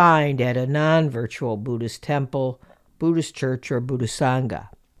would find at a non-virtual Buddhist temple, Buddhist church, or Buddhist Sangha.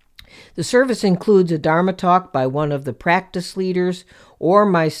 The service includes a Dharma talk by one of the practice leaders, or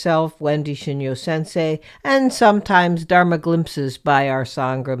myself, Wendy Shinyo Sensei, and sometimes Dharma glimpses by our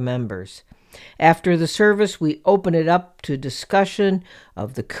Sangha members. After the service, we open it up to discussion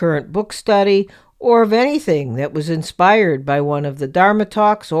of the current book study or of anything that was inspired by one of the Dharma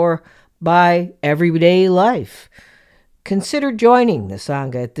talks or by everyday life. Consider joining the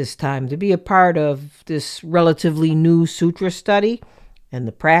Sangha at this time to be a part of this relatively new sutra study and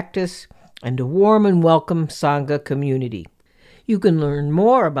the practice, and a warm and welcome Sangha community. You can learn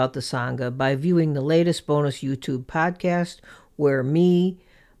more about the Sangha by viewing the latest bonus YouTube podcast, where me,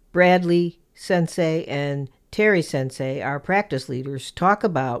 Bradley Sensei, and Terry Sensei, our practice leaders, talk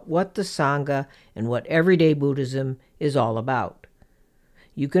about what the Sangha and what everyday Buddhism is all about.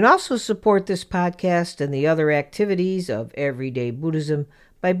 You can also support this podcast and the other activities of Everyday Buddhism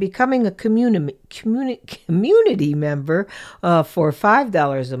by becoming a community member for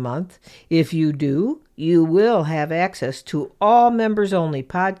 $5 a month. If you do, you will have access to all members-only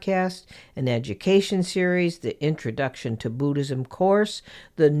podcasts, an education series, the Introduction to Buddhism course,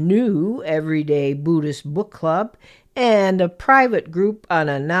 the new Everyday Buddhist Book Club, and a private group on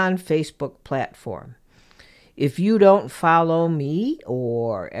a non-Facebook platform. If you don't follow me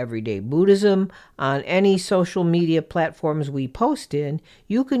or Everyday Buddhism on any social media platforms we post in,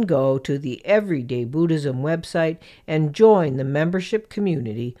 you can go to the Everyday Buddhism website and join the membership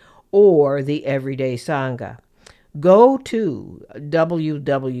community or the Everyday Sangha. Go to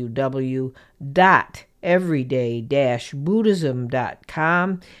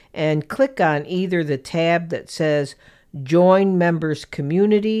www.everyday-buddhism.com and click on either the tab that says Join Members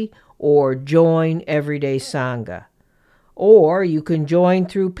Community or Join Everyday Sangha. Or you can join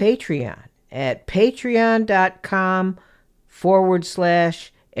through Patreon at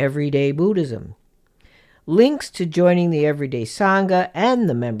patreon.com/Everyday Buddhism. Links to joining the Everyday Sangha and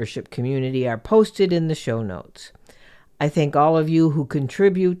the membership community are posted in the show notes. I thank all of you who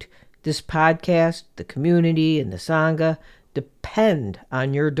contribute. This podcast, the community, and the Sangha depend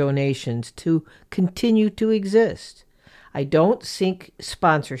on your donations to continue to exist. I don't seek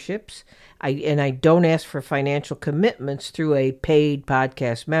sponsorships, and I don't ask for financial commitments through a paid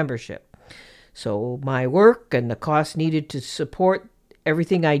podcast membership. So my work and the cost needed to support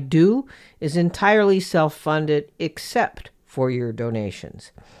everything I do is entirely self-funded except for your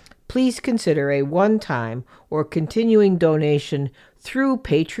donations. Please consider a one-time or continuing donation through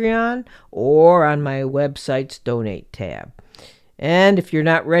Patreon or on my website's Donate tab. And if you're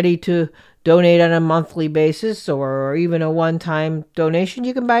not ready to donate on a monthly basis or even a one-time donation,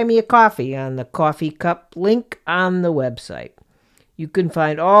 you can buy me a coffee on the coffee cup link on the website. You can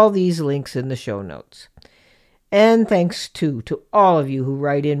find all these links in the show notes. And thanks, too, to all of you who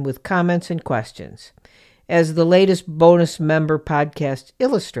write in with comments and questions. As the latest bonus member podcast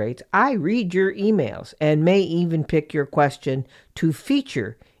illustrates, I read your emails and may even pick your question to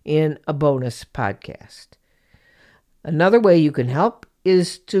feature in a bonus podcast. Another way you can help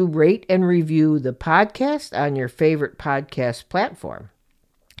is to rate and review the podcast on your favorite podcast platform.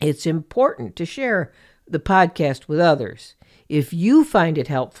 It's important to share the podcast with others if you find it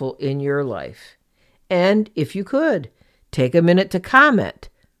helpful in your life. And if you could, take a minute to comment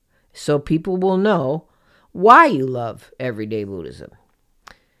so people will know why you love Everyday Buddhism.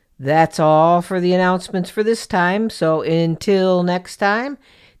 That's all for the announcements for this time. So until next time,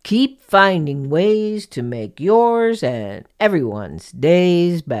 keep finding ways to make yours and everyone's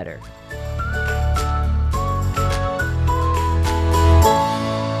days better.